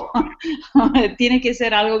algo o tiene que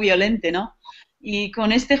ser algo violento, ¿no? Y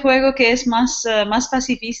con este juego que es más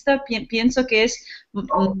pacifista, pienso que es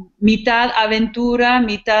mitad aventura,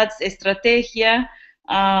 mitad estrategia.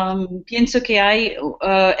 Pienso que hay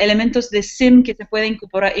elementos de sim que se pueden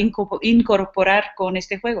incorporar con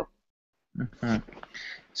este juego. Ujú.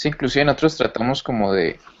 Sí, inclusive nosotros tratamos como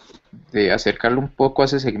de acercarlo un poco a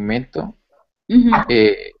ese segmento Ujú.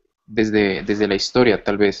 desde la historia,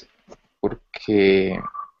 tal vez, porque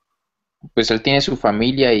pues él tiene su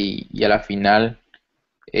familia y a la final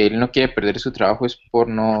él no quiere perder su trabajo es por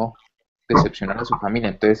no decepcionar a su familia.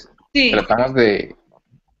 Entonces Sí, tratamos de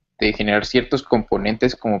generar ciertos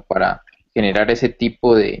componentes como para generar ese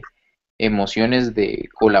tipo de emociones de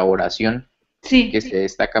colaboración sí, que se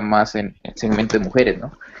destaca más en el segmento de mujeres,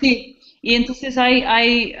 ¿no? sí. Y entonces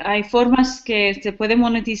hay formas que se puede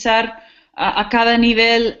monetizar a cada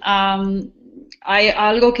nivel. Hay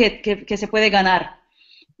algo que se puede ganar.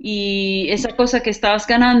 Y esa cosa que estabas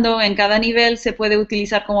ganando en cada nivel se puede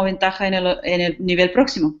utilizar como ventaja en el nivel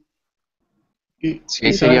próximo. Sí,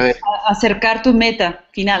 sería ver. Acercar tu meta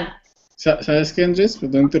final. ¿Sabes qué, Andrés?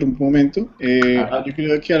 Perdón, interrumpo un momento. Yo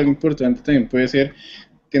creo que algo importante también puede ser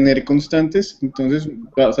tener constantes, entonces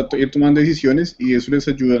vas a ir tomando decisiones y eso les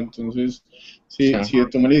ayuda. Entonces, si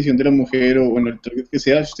toma la decisión de la mujer o bueno, el target que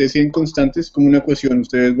sea, si ustedes siguen constantes, como una ecuación,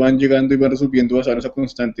 ustedes van llegando y van resolviendo basado en esa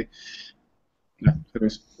constante. Pero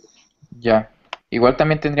eso. Ya. Igual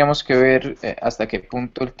también tendríamos que ver hasta qué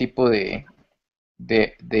punto el tipo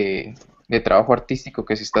de trabajo artístico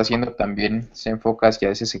que se está haciendo también se enfoca hacia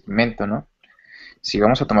ese segmento, ¿no? Si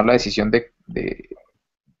vamos a tomar la decisión de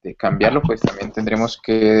cambiarlo, pues también tendremos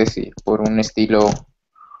que decidir por un estilo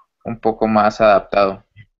un poco más adaptado,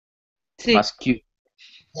 Sí. más cute.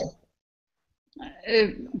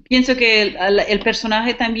 Pienso que el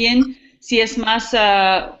personaje también, si es más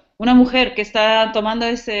una mujer que está tomando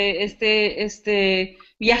este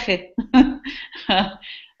viaje,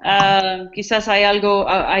 quizás hay algo,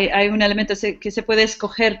 hay un elemento que se puede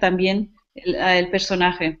escoger también el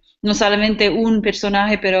personaje. No solamente un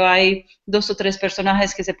personaje, pero hay 2 o 3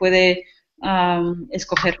 personajes que se puede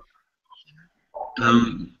escoger.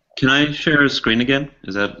 Can I share a screen again?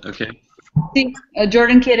 Is that okay? Sí,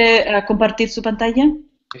 Jordan quiere compartir su pantalla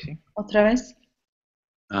Sí, sí. otra vez.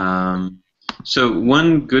 So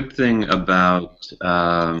one good thing about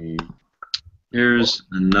here's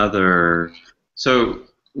another. So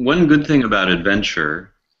one good thing about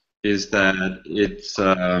adventure is that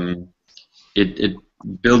it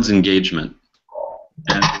builds engagement,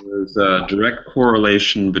 and there's a direct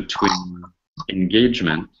correlation between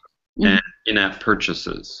engagement and in-app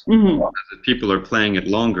purchases. Mhm. If people are playing it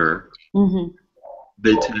longer,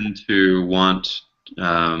 they tend to want,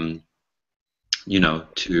 because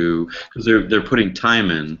they're putting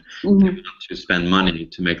time in, they want to spend money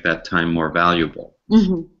to make that time more valuable.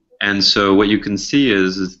 And so what you can see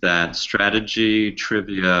is that strategy,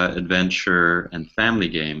 trivia, adventure, and family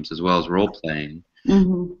games, as well as role-playing,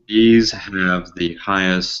 these have the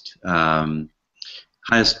highest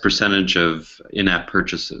percentage of in-app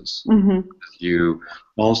purchases. You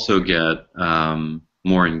also get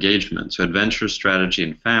more engagement. So adventure, strategy,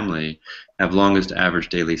 and family have longest average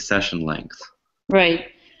daily session length. Right.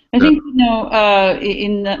 I think,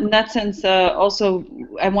 in that sense, also,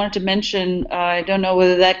 I wanted to mention, I don't know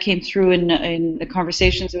whether that came through in the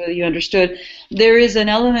conversations, whether you understood, there is an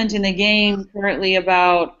element in the game currently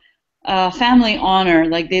about family honor.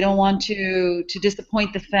 Like, they don't want to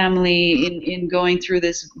disappoint the family in going through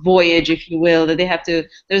this voyage, if you will, that they have to,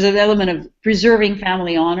 there's an element of preserving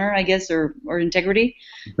family honor, I guess, or integrity.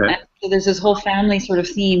 Okay. And so there's this whole family sort of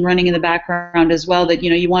theme running in the background as well, that,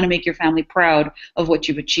 you want to make your family proud of what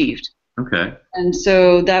you've achieved. Okay. And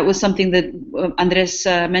so that was something that Andres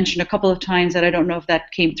mentioned a couple of times, that I don't know if that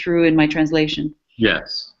came through in my translation.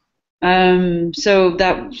 Yes. So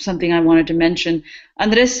that was something I wanted to mention.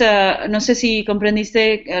 Andrés, no sé si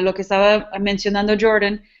comprendiste lo que estaba mencionando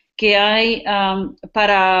Jordan, que hay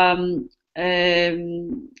para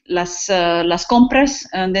las compras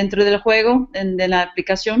dentro del juego, de la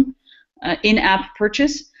aplicación, in-app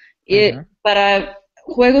purchase, para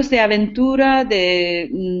juegos de aventura,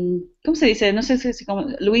 ¿cómo se dice? No sé si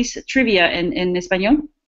Luis, trivia en español.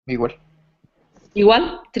 Igual.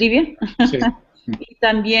 ¿Igual? ¿Trivia? Sí. Y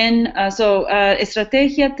también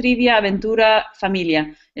estrategia, trivia, aventura,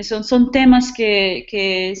 familia. Son temas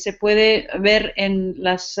que se puede ver en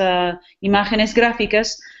las imágenes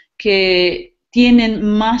gráficas, que tienen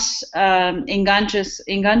más enganches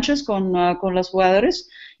con los jugadores,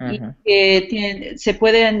 y que se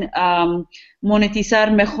pueden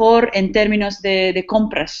monetizar mejor en términos de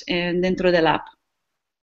compras dentro del app.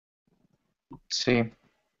 Sí.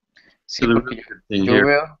 Sí, So the porque really good thing yo here,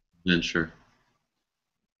 veo, adventure.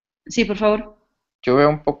 Sí, por favor. yo veo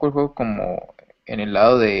un poco el juego como en el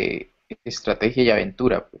lado de estrategia y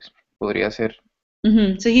aventura, pues podría ser.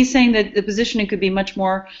 So he's saying that the positioning could be much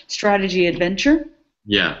more strategy adventure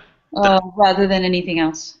Yeah. rather than anything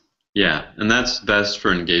else. Yeah, and that's best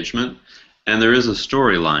for engagement. And there is a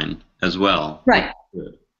storyline as well. Right.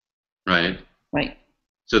 Right? Right.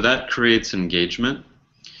 So that creates engagement.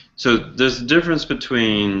 So there's a difference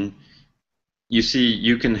between, you see,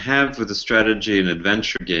 you can have with a strategy and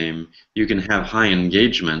adventure game, you can have high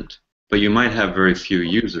engagement, but you might have very few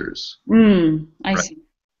users. I Right. see.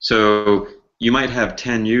 So you might have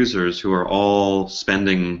 10 users who are all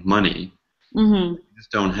spending money. You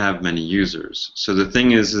just don't have many users. So the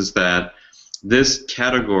thing is that this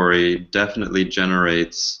category definitely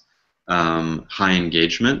generates high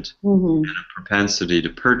engagement and a propensity to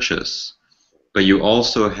purchase. But you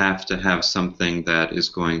also have to have something that is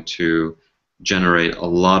going to generate a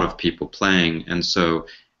lot of people playing, and so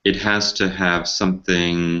it has to have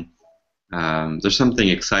something, there's something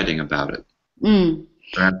exciting about it.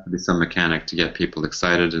 There has to be some mechanic to get people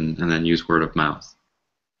excited and then use word of mouth.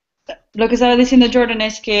 Lo que estaba diciendo Jordan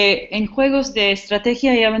es que en juegos de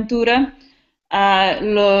estrategia y aventura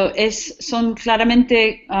son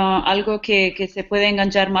claramente algo que se puede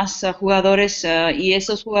enganchar más a jugadores, y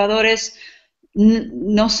esos jugadores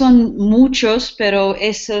no son muchos, pero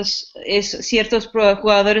ciertos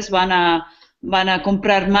jugadores van a van a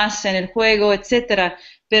comprar más en el juego, etcétera.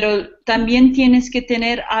 Pero también tienes que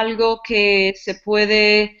tener algo que se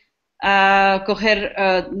puede coger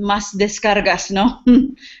más descargas, ¿no?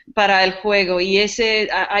 Para el juego. Y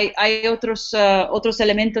hay otros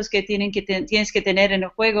elementos que tienes que tener en el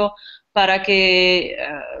juego para que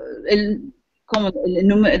el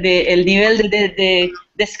nivel de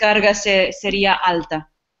descarga sería alta.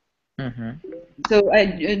 Ujú. So,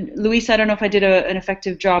 Luis, I don't know if I did an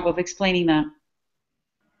effective job of explaining that.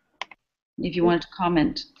 If you wanted to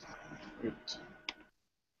comment.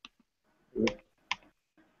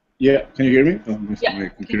 Yeah, can you hear me? Oh, Yeah. my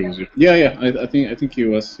computer was here. Yeah, I think he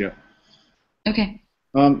was, yeah. Okay.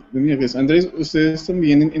 Mira, pues, Andrés, ustedes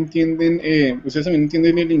también entienden,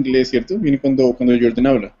 el inglés, ¿cierto? Viene cuando Jordan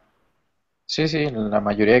habla. Sí, sí, en la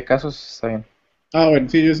mayoría de casos está bien. Ah, bueno,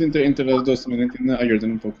 sí, ellos entre los dos también entienden a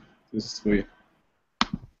Jordan un poco. Entonces, estoy bien.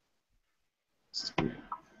 Estoy bien.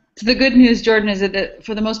 So the good news, Jordan, is that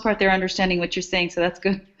for the most part they're understanding what you're saying, so that's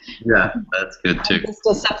good. Yeah, that's good too. Just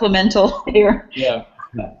a supplemental here. Yeah.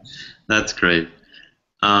 That's great.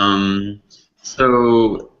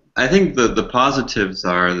 So I think the positives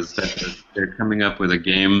are is that they're coming up with a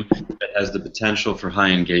game that has the potential for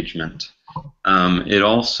high engagement. It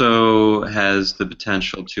also has the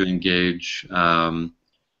potential to engage. I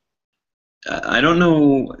don't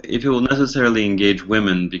know if it will necessarily engage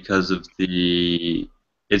women because of it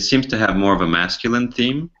seems to have more of a masculine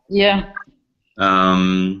theme. Yeah.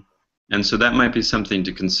 And so that might be something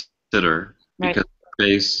to consider, Right. because it's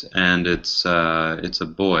space and it's a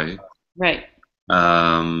boy. Right.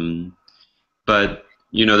 But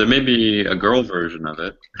there may be a girl version of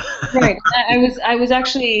it. Right. I was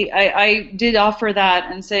actually I did offer that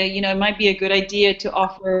and say, it might be a good idea to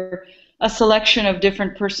offer a selection of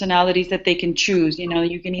different personalities that they can choose.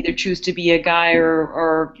 You can either choose to be a guy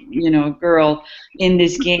or a girl in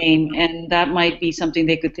this game, and that might be something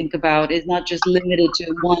they could think about. It's not just limited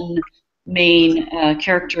to one main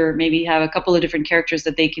character. Maybe have a couple of different characters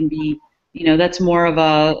that they can be. That's more of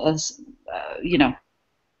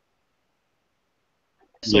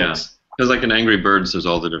Yeah, because like in Angry Birds, there's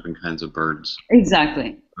all the different kinds of birds,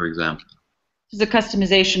 Exactly. for example. There's a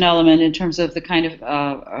customization element in terms of the kind of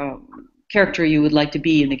character you would like to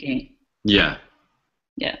be in the game. Yeah.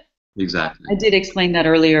 Yeah. Exactly. I did explain that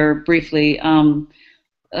earlier briefly.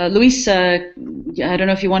 Luis, I don't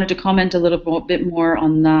know if you wanted to comment a little bit more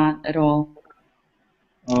on that at all.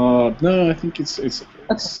 No, I think it's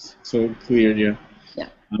so clear, yeah. Yeah.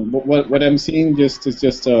 But what I'm seeing is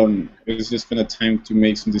just kind of time to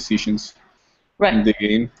make some decisions in the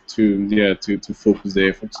game to focus the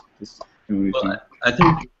efforts. Well, I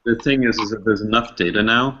think the thing is that there's enough data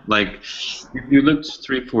now. Like, if you looked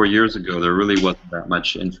 3-4 years ago, there really wasn't that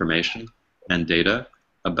much information and data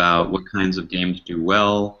about what kinds of games do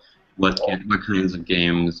well, what kinds of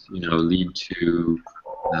games lead to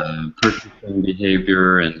purchasing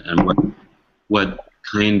behavior, and what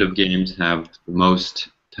kind of games have the most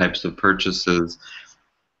types of purchases.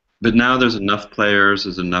 But now there's enough players,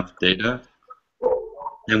 there's enough data.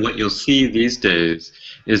 And what you'll see these days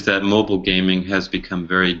is that mobile gaming has become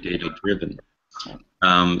very data-driven.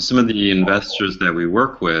 Some of the investors that we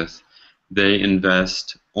work with, they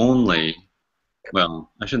invest only,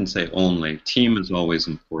 well, I shouldn't say only, team is always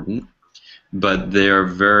important, but they are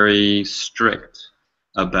very strict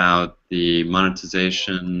about the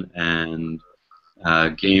monetization and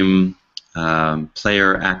game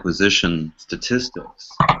player acquisition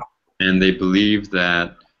statistics. And they believe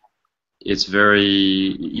that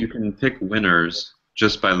you can pick winners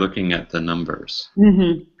just by looking at the numbers.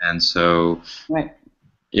 Mm-hmm. And so right.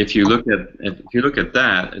 if you look at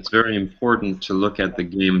that, it's very important to look at the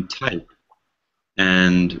game type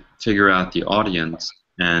and figure out the audience.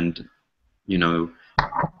 And in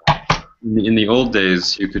the old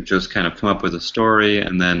days, you could just kind of come up with a story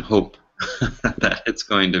and then hope that it's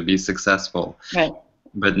going to be successful. Right.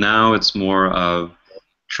 But now it's more of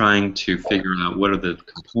trying to figure out what are the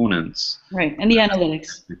components. Right, and the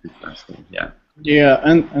analytics. Yeah. Yeah,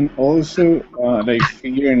 and also like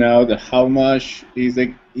figuring out how much is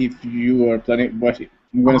like if you are planning. I'm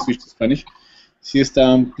going to switch to Spanish. Si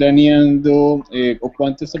están planeando o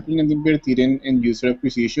cuánto están planeando invertir en user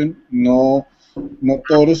acquisition, no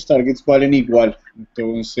todos los targets valen igual.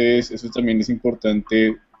 Entonces eso también es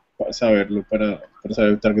importante saberlo para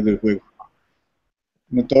saber el target del juego.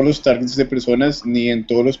 No todos los targets de personas ni en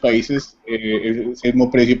todos los países es el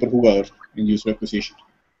mismo precio por jugador en user acquisition.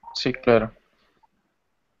 Sí, claro.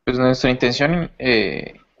 Pues nuestra intención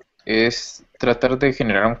es tratar de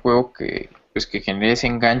generar un juego que genere ese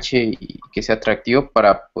enganche y que sea atractivo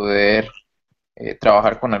para poder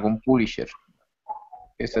trabajar con algún publisher.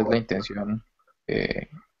 Esa es la intención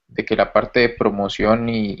de que la parte de promoción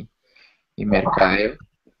y mercadeo,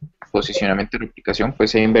 posicionamiento de la aplicación,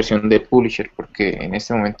 pues sea inversión del publisher, porque en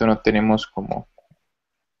este momento no tenemos como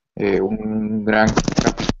un gran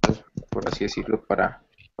capital, por así decirlo, para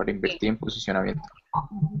invertir en posicionamiento.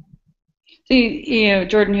 See,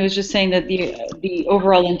 Jordan, he was just saying that the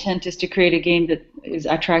overall intent is to create a game that is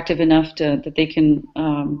attractive enough that they can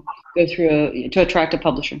go through to attract a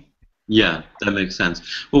publisher. Yeah, that makes sense.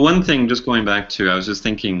 Well, one thing, just going back to, I was just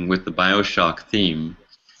thinking with the BioShock theme,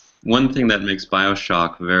 one thing that makes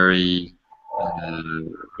BioShock very,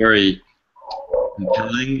 very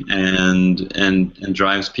compelling and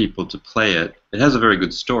drives people to play it. It has a very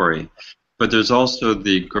good story, but there's also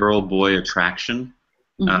the girl-boy attraction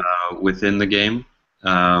within the game,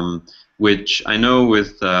 which I know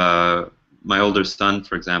with my older son,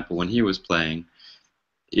 for example, when he was playing,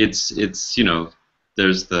 it's you know,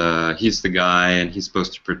 he's the guy and he's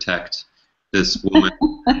supposed to protect this woman,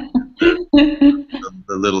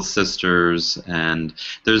 the little sisters, and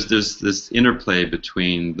there's this interplay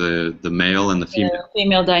between the male and the female.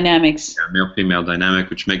 Female dynamics. Yeah, male-female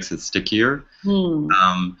dynamic, which makes it stickier.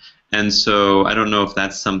 And so I don't know if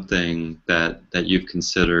that's something that you've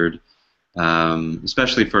considered,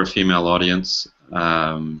 especially for a female audience,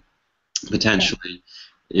 potentially,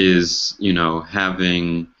 is, you know,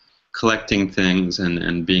 collecting things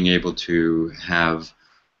and being able to have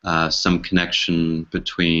some connection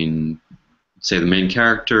between, say, the main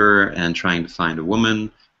character and trying to find a woman,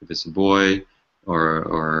 if it's a boy,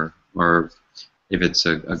 or if it's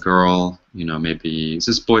a girl, you know, maybe it's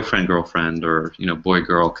this boyfriend-girlfriend or, you know,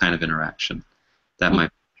 boy-girl kind of interaction. That might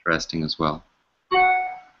be interesting as well.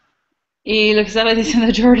 Y lo que estaba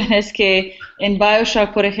diciendo Jordan es que en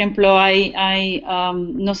BioShock, por ejemplo, hay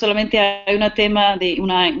no solamente hay un tema de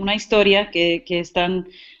una historia que están,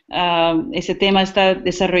 ese tema está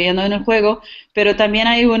desarrollando en el juego, pero también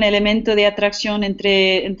hay un elemento de atracción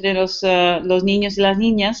entre los niños y las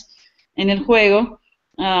niñas en el juego,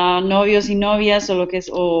 novios y novias o lo que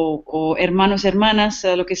es o hermanos hermanas,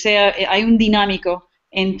 lo que sea. Hay un dinámico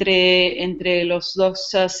entre los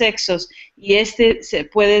dos sexos y se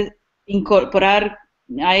puede incorporar,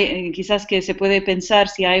 quizás que se puede pensar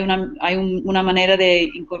si hay una manera de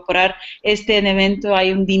incorporar este elemento,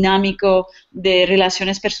 hay un dinámico de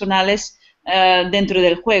relaciones personales dentro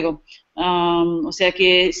del juego. O sea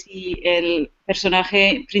que si el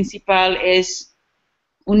personaje principal es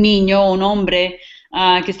un niño o un hombre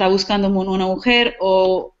que está buscando una mujer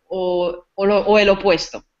o el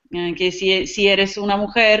opuesto, que si eres una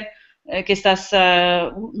mujer que estás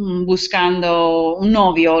buscando un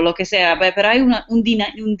novio o lo que sea, pero hay un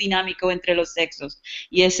dinámico entre los sexos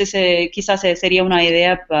y quizás sería una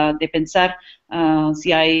idea de pensar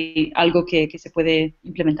si hay algo que se puede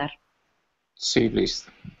implementar. Sí,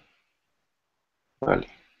 listo. Vale.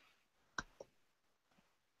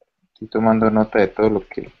 Estoy tomando nota de todo lo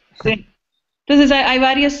que... Sí. Entonces hay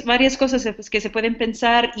varias cosas que se pueden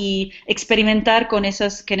pensar y experimentar con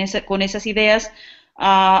esas ideas,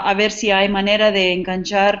 a ver si hay manera de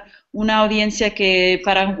enganchar una audiencia que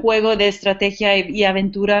para un juego de estrategia y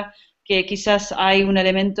aventura que quizás hay un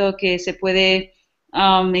elemento que se puede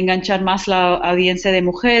enganchar más la audiencia de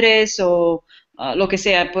mujeres o lo que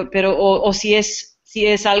sea, pero o si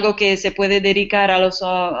es algo que se puede dedicar a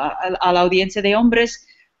la audiencia de hombres,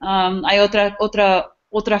 hay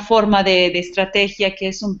otra forma de estrategia que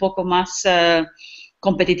es un poco más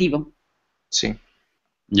competitivo. Sí.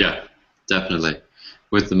 Yeah, definitely.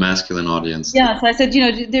 With the masculine audience. Yeah, so I said, you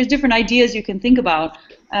know, there's different ideas you can think about,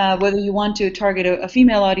 whether you want to target a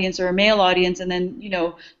female audience or a male audience, and then, you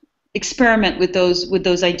know, experiment with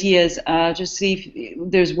those ideas, just see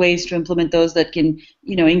if there's ways to implement those that can,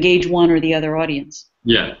 you know, engage one or the other audience.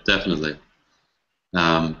 Yeah, definitely.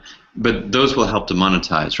 But those will help to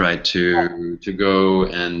monetize, right? To go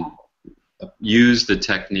and use the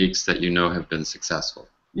techniques that you know have been successful.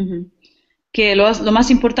 Mm-hmm. Que lo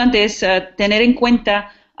más importante es tener en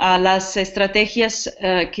cuenta las estrategias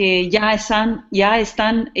que ya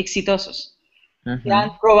están exitosos, que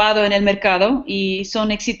han probado en el mercado y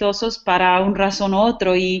son exitosos para un razón u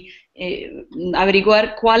otro, y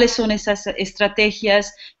averiguar cuáles son esas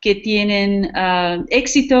estrategias que tienen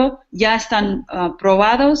éxito, ya están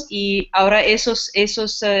probados, y ahora esas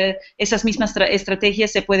mismas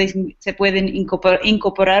estrategias se pueden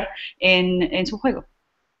incorporar en su juego.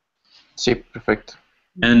 Sí, perfecto.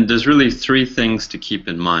 And there's really three things to keep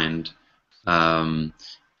in mind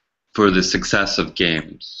for the success of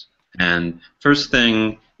games. And first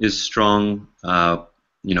thing is strong,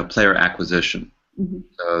 player acquisition. Mm-hmm.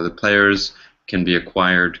 So the players can be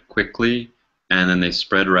acquired quickly, and then they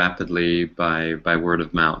spread rapidly by word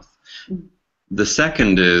of mouth. Mm-hmm. The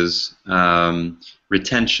second is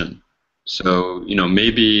retention. So, you know,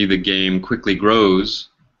 maybe the game quickly grows,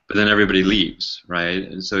 but then everybody leaves, right?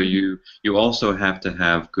 And so you also have to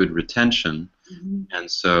have good retention. And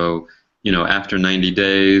so, you know, after 90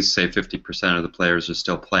 days, say 50% of the players are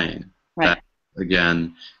still playing. Right. That,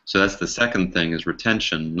 again, so that's the second thing, is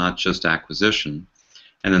retention, not just acquisition.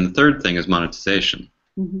 And then the third thing is monetization,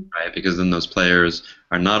 right? Because then those players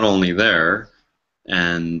are not only there,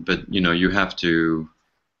 but you know, you have to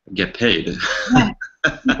get paid. Yeah.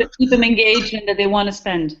 Keep them engaged and that they want to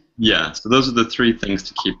spend. Yeah, so those are the three things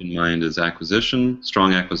to keep in mind: is acquisition,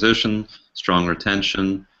 strong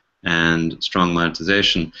retention, and strong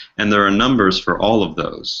monetization. And there are numbers for all of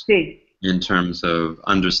those in terms of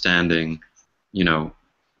understanding, you know,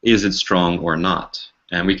 is it strong or not?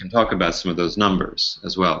 And we can talk about some of those numbers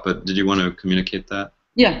as well. But did you want to communicate that?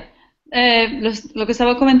 Yeah. Lo que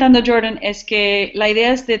estaba comentando Jordan es que la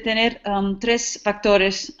idea es de tener tres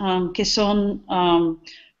factores que son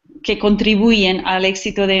que contribuyen al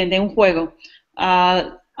éxito de un juego.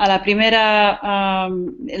 A la primera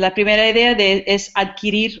idea es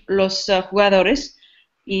adquirir los jugadores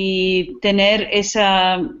y tener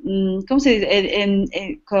esa, ¿cómo se dice?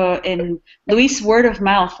 En Luis, word of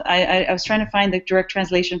mouth. I was trying to find the direct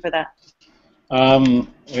translation for that.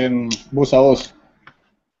 En voz a voz.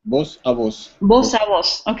 Voz a voz. Voz a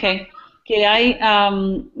voz, ok. Que hay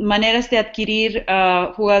maneras de adquirir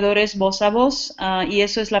jugadores voz a voz, y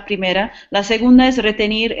eso es la primera. La segunda es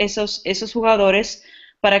retener esos jugadores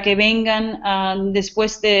para que vengan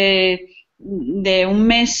después de un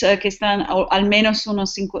mes, que están al menos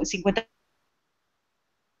unos 50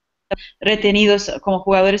 retenidos como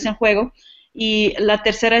jugadores en juego. Y la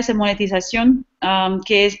tercera es la monetización,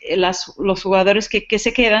 que es los jugadores que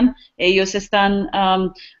se quedan, ellos están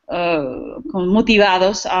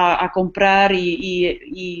motivados a comprar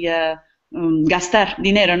y gastar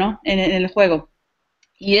dinero, ¿no? en el juego.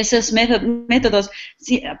 Y esos métodos,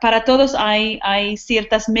 para todos hay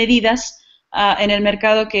ciertas medidas en el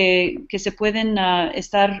mercado que se pueden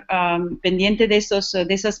estar pendientes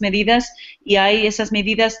de esas medidas, y hay esas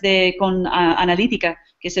medidas con analítica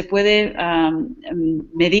que se puede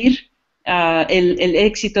medir el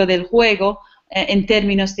éxito del juego en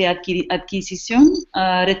términos de adquisición,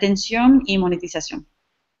 retención y monetización.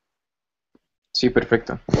 Sí,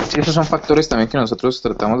 perfecto. Sí, esos son factores también que nosotros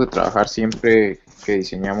tratamos de trabajar siempre que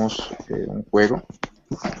diseñamos un juego.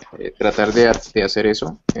 Tratar de hacer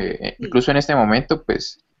eso. Incluso en este momento,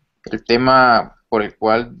 pues, el tema por el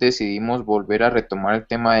cual decidimos volver a retomar el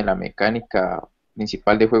tema de la mecánica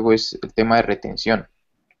principal de juego es el tema de retención.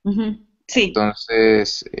 Sí.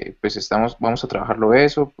 Entonces, pues vamos a trabajarlo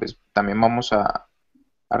eso, pues también vamos a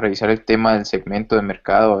revisar el tema del segmento de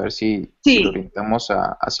mercado, a ver si lo orientamos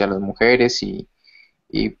hacia las mujeres, y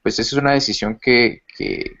pues esa es una decisión que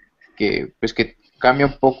cambia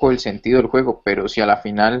un poco el sentido del juego, pero si a la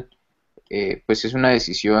final pues es una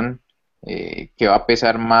decisión que va a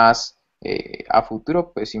pesar más a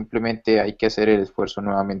futuro, pues simplemente hay que hacer el esfuerzo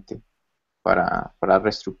nuevamente para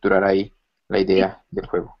reestructurar ahí la idea del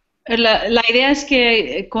juego. La idea es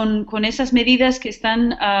que con esas medidas que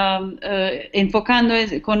están enfocando,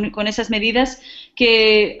 con esas medidas,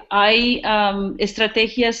 que hay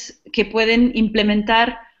estrategias que pueden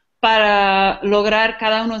implementar para lograr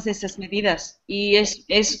cada una de esas medidas. Y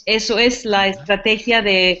eso es la estrategia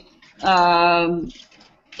de la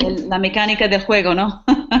mecánica del juego, ¿no?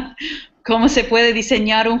 Cómo se puede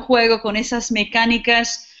diseñar un juego con esas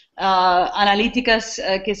mecánicas analíticas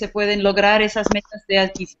que se pueden lograr, esas metas de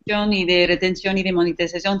adquisición y de retención y de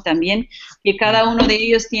monetización también, que cada uno de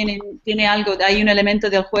ellos tiene algo, hay un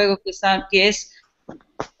elemento del juego que es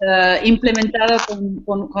implementado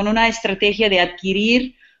con una estrategia de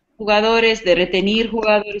adquirir jugadores, de retener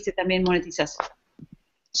jugadores y también monetizarse.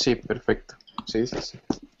 Sí, perfecto. Sí.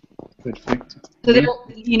 Perfecto. So,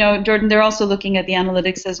 Jordan, they're also looking at the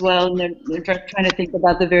analytics as well, and they're trying to think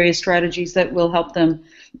about the various strategies that will help them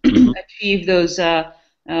achieve those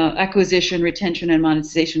acquisition, retention, and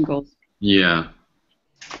monetization goals. Yeah.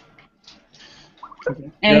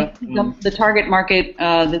 And the target market,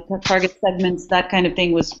 the target segments, that kind of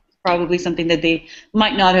thing was probably something that they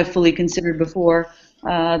might not have fully considered before,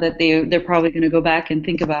 that they're probably going to go back and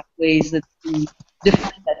think about ways that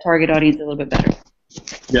define that target audience a little bit better.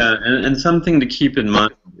 Yeah, and something to keep in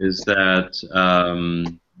mind is that,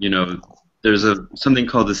 there's something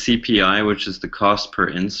called the CPI, which is the cost per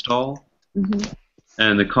install.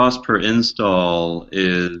 And the cost per install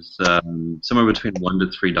is somewhere between $1 to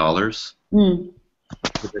 $3,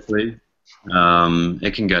 typically.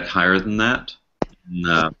 It can get higher than that,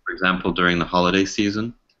 for example, during the holiday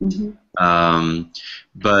season.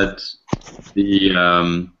 But the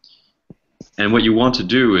and what you want to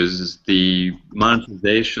do is the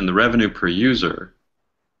monetization, the revenue per user,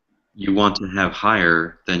 you want to have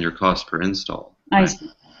higher than your cost per install. I Right? see.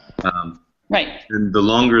 Right. And the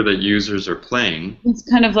longer that users are playing, it's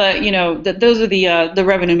kind of like, those are the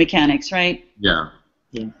revenue mechanics, right? yeah.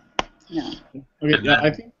 Yeah. Yeah. Okay. Yeah,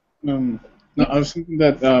 I think. No, I was thinking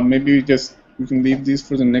that maybe we can leave these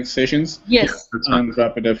for the next sessions. Yes. And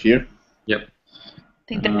wrap it up here. Yep. I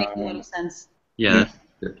think that makes a lot of sense. Yeah. That's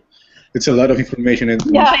good. It's a lot of information.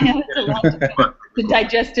 Yeah, I know, it's a lot to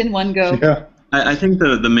digest in one go. Yeah. I think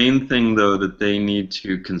the main thing, though, that they need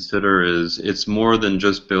to consider is it's more than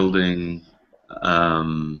just building,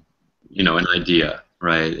 an idea,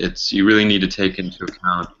 right? You really need to take into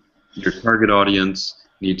account your target audience,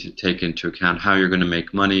 need to take into account how you're going to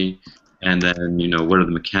make money, and then, what are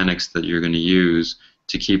the mechanics that you're going to use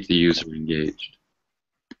to keep the user engaged.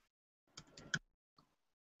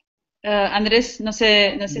 Andrés, no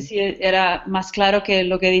sé si era más claro que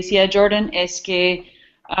lo que decía Jordan, es que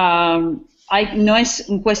no es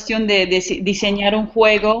una cuestión de diseñar un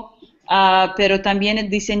juego, pero también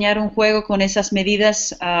diseñar un juego con esas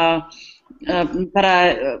medidas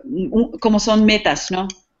como son metas, ¿no?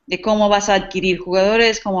 De cómo vas a adquirir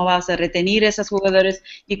jugadores, cómo vas a retener esos jugadores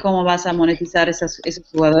y cómo vas a monetizar esos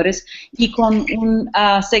jugadores, y con un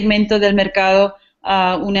segmento del mercado,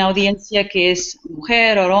 una audiencia que es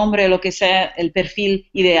mujer o hombre, lo que sea, el perfil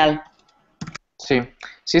ideal. Sí,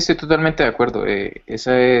 sí, estoy totalmente de acuerdo.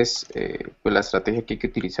 Esa es pues la estrategia que hay que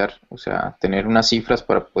utilizar, o sea, tener unas cifras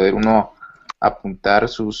para poder uno apuntar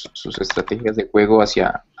sus estrategias de juego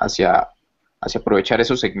hacia aprovechar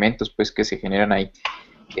esos segmentos pues que se generan ahí.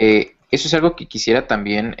 Eso es algo que quisiera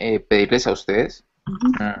también pedirles a ustedes.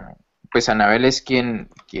 Pues Anabel es quien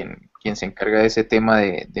se encarga de ese tema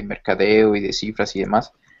de mercadeo y de cifras y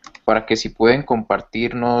demás, para que si pueden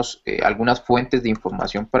compartirnos algunas fuentes de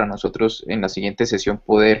información para nosotros en la siguiente sesión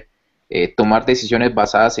poder tomar decisiones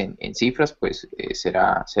basadas en cifras, pues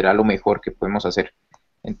será lo mejor que podemos hacer.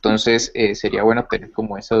 Entonces sería bueno tener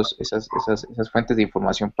como esas fuentes de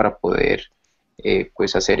información para poder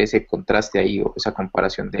pues hacer ese contraste ahí o esa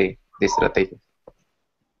comparación de estrategias.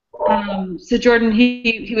 So Jordan,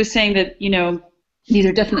 he was saying that, these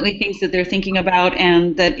are definitely things that they're thinking about,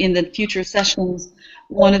 and that in the future sessions,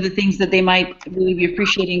 one of the things that they might really be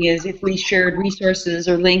appreciating is if we shared resources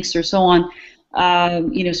or links or so on,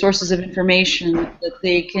 sources of information that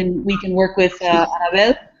we can work with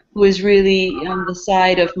Anabel, who is really on the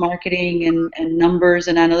side of marketing and numbers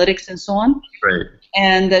and analytics and so on. Right.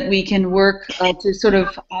 And that we can work to sort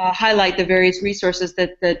of highlight the various resources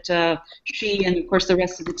that she and, of course, the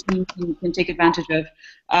rest of the team can take advantage of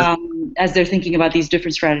as they're thinking about these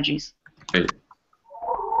different strategies. Right.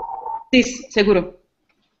 Sí, seguro.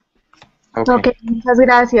 Okay, muchas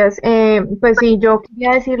gracias. Pues sí, yo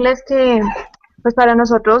quería decirles que pues para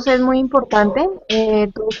nosotros es muy importante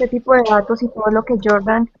todo este tipo de datos y todo lo que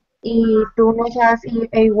Jordan y tú nos has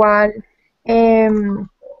igual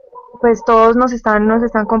pues todos nos están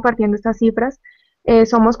compartiendo estas cifras.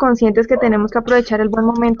 Somos conscientes que tenemos que aprovechar el buen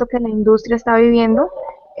momento que la industria está viviendo.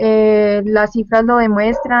 Las cifras lo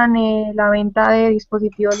demuestran, la venta de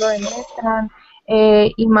dispositivos lo demuestran,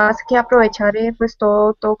 y más que aprovechar pues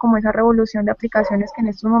todo como esa revolución de aplicaciones que en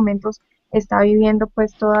estos momentos está viviendo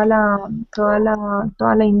pues toda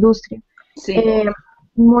la industria. Sí.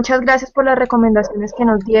 Muchas gracias por las recomendaciones que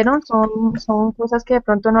nos dieron, son cosas que de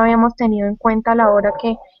pronto no habíamos tenido en cuenta a la hora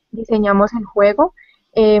que diseñamos el juego.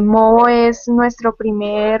 MOBO es nuestro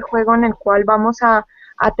primer juego en el cual vamos a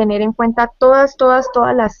tener en cuenta todas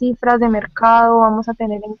las cifras de mercado, vamos a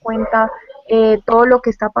tener en cuenta todo lo que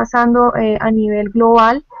está pasando a nivel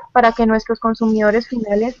global para que nuestros consumidores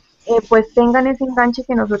finales pues tengan ese enganche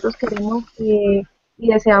que nosotros queremos y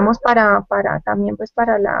deseamos para también pues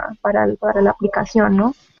para la aplicación,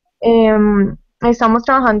 ¿no? Estamos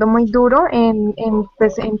trabajando muy duro en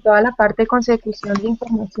toda la parte de consecución de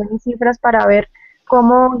información y cifras para ver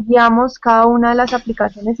cómo guiamos cada una de las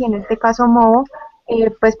aplicaciones y en este caso MOBO,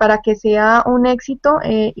 pues para que sea un éxito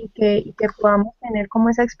y que podamos tener como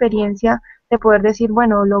esa experiencia de poder decir,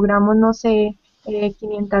 bueno, logramos, no sé,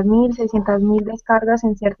 500.000, 600.000 descargas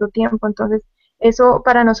en cierto tiempo. Entonces, eso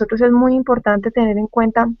para nosotros es muy importante tener en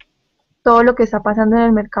cuenta todo lo que está pasando en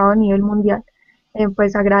el mercado a nivel mundial.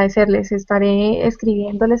 Pues agradecerles, estaré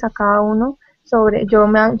escribiéndoles a cada uno sobre, yo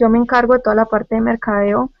me encargo de toda la parte de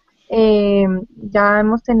mercadeo. Ya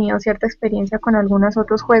hemos tenido cierta experiencia con algunos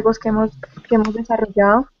otros juegos que hemos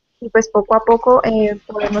desarrollado y pues poco a poco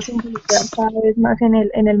podemos involucrar cada vez más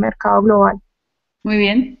en el mercado global. Muy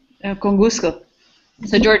bien, con gusto.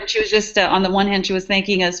 So Jordan, she was just, on the one hand, she was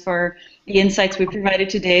thanking us for the insights we provided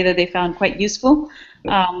today that they found quite useful.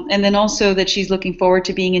 And then also that she's looking forward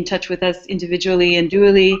to being in touch with us individually and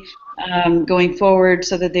dually going forward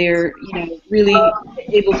so that they're really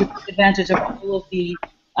able to take advantage of all of the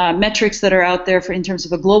metrics that are out there in terms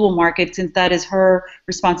of a global market, since that is her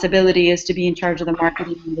responsibility, is to be in charge of the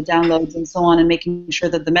marketing and the downloads and so on, and making sure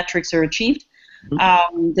that the metrics are achieved.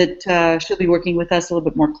 That she'll be working with us a little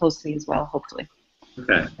bit more closely as well, hopefully.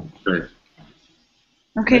 Okay, great.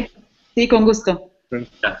 Okay, sí, con gusto.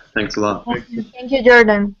 Yeah, thanks a lot. Thank you,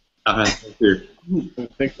 Jordan. Thank you.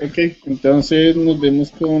 Perfecto, ok. Entonces nos vemos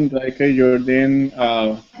con Raika y Jordan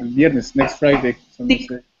el viernes, next Friday. So Sí.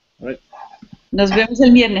 all right. Nos vemos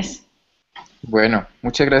el viernes. Bueno,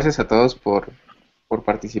 muchas gracias a todos por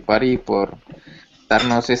participar y por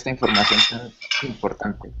darnos esta información tan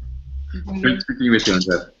importante. Great speaking with you,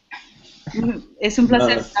 Andrea. Es un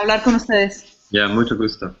placer hablar con ustedes. Yeah, mucho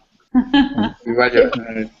gusto. Igual yo.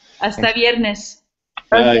 All right. Hasta viernes.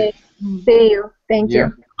 Bye. Okay. See you. Thank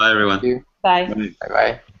you. Bye, everyone. Thank you. Bye. Bye. Bye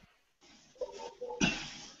bye.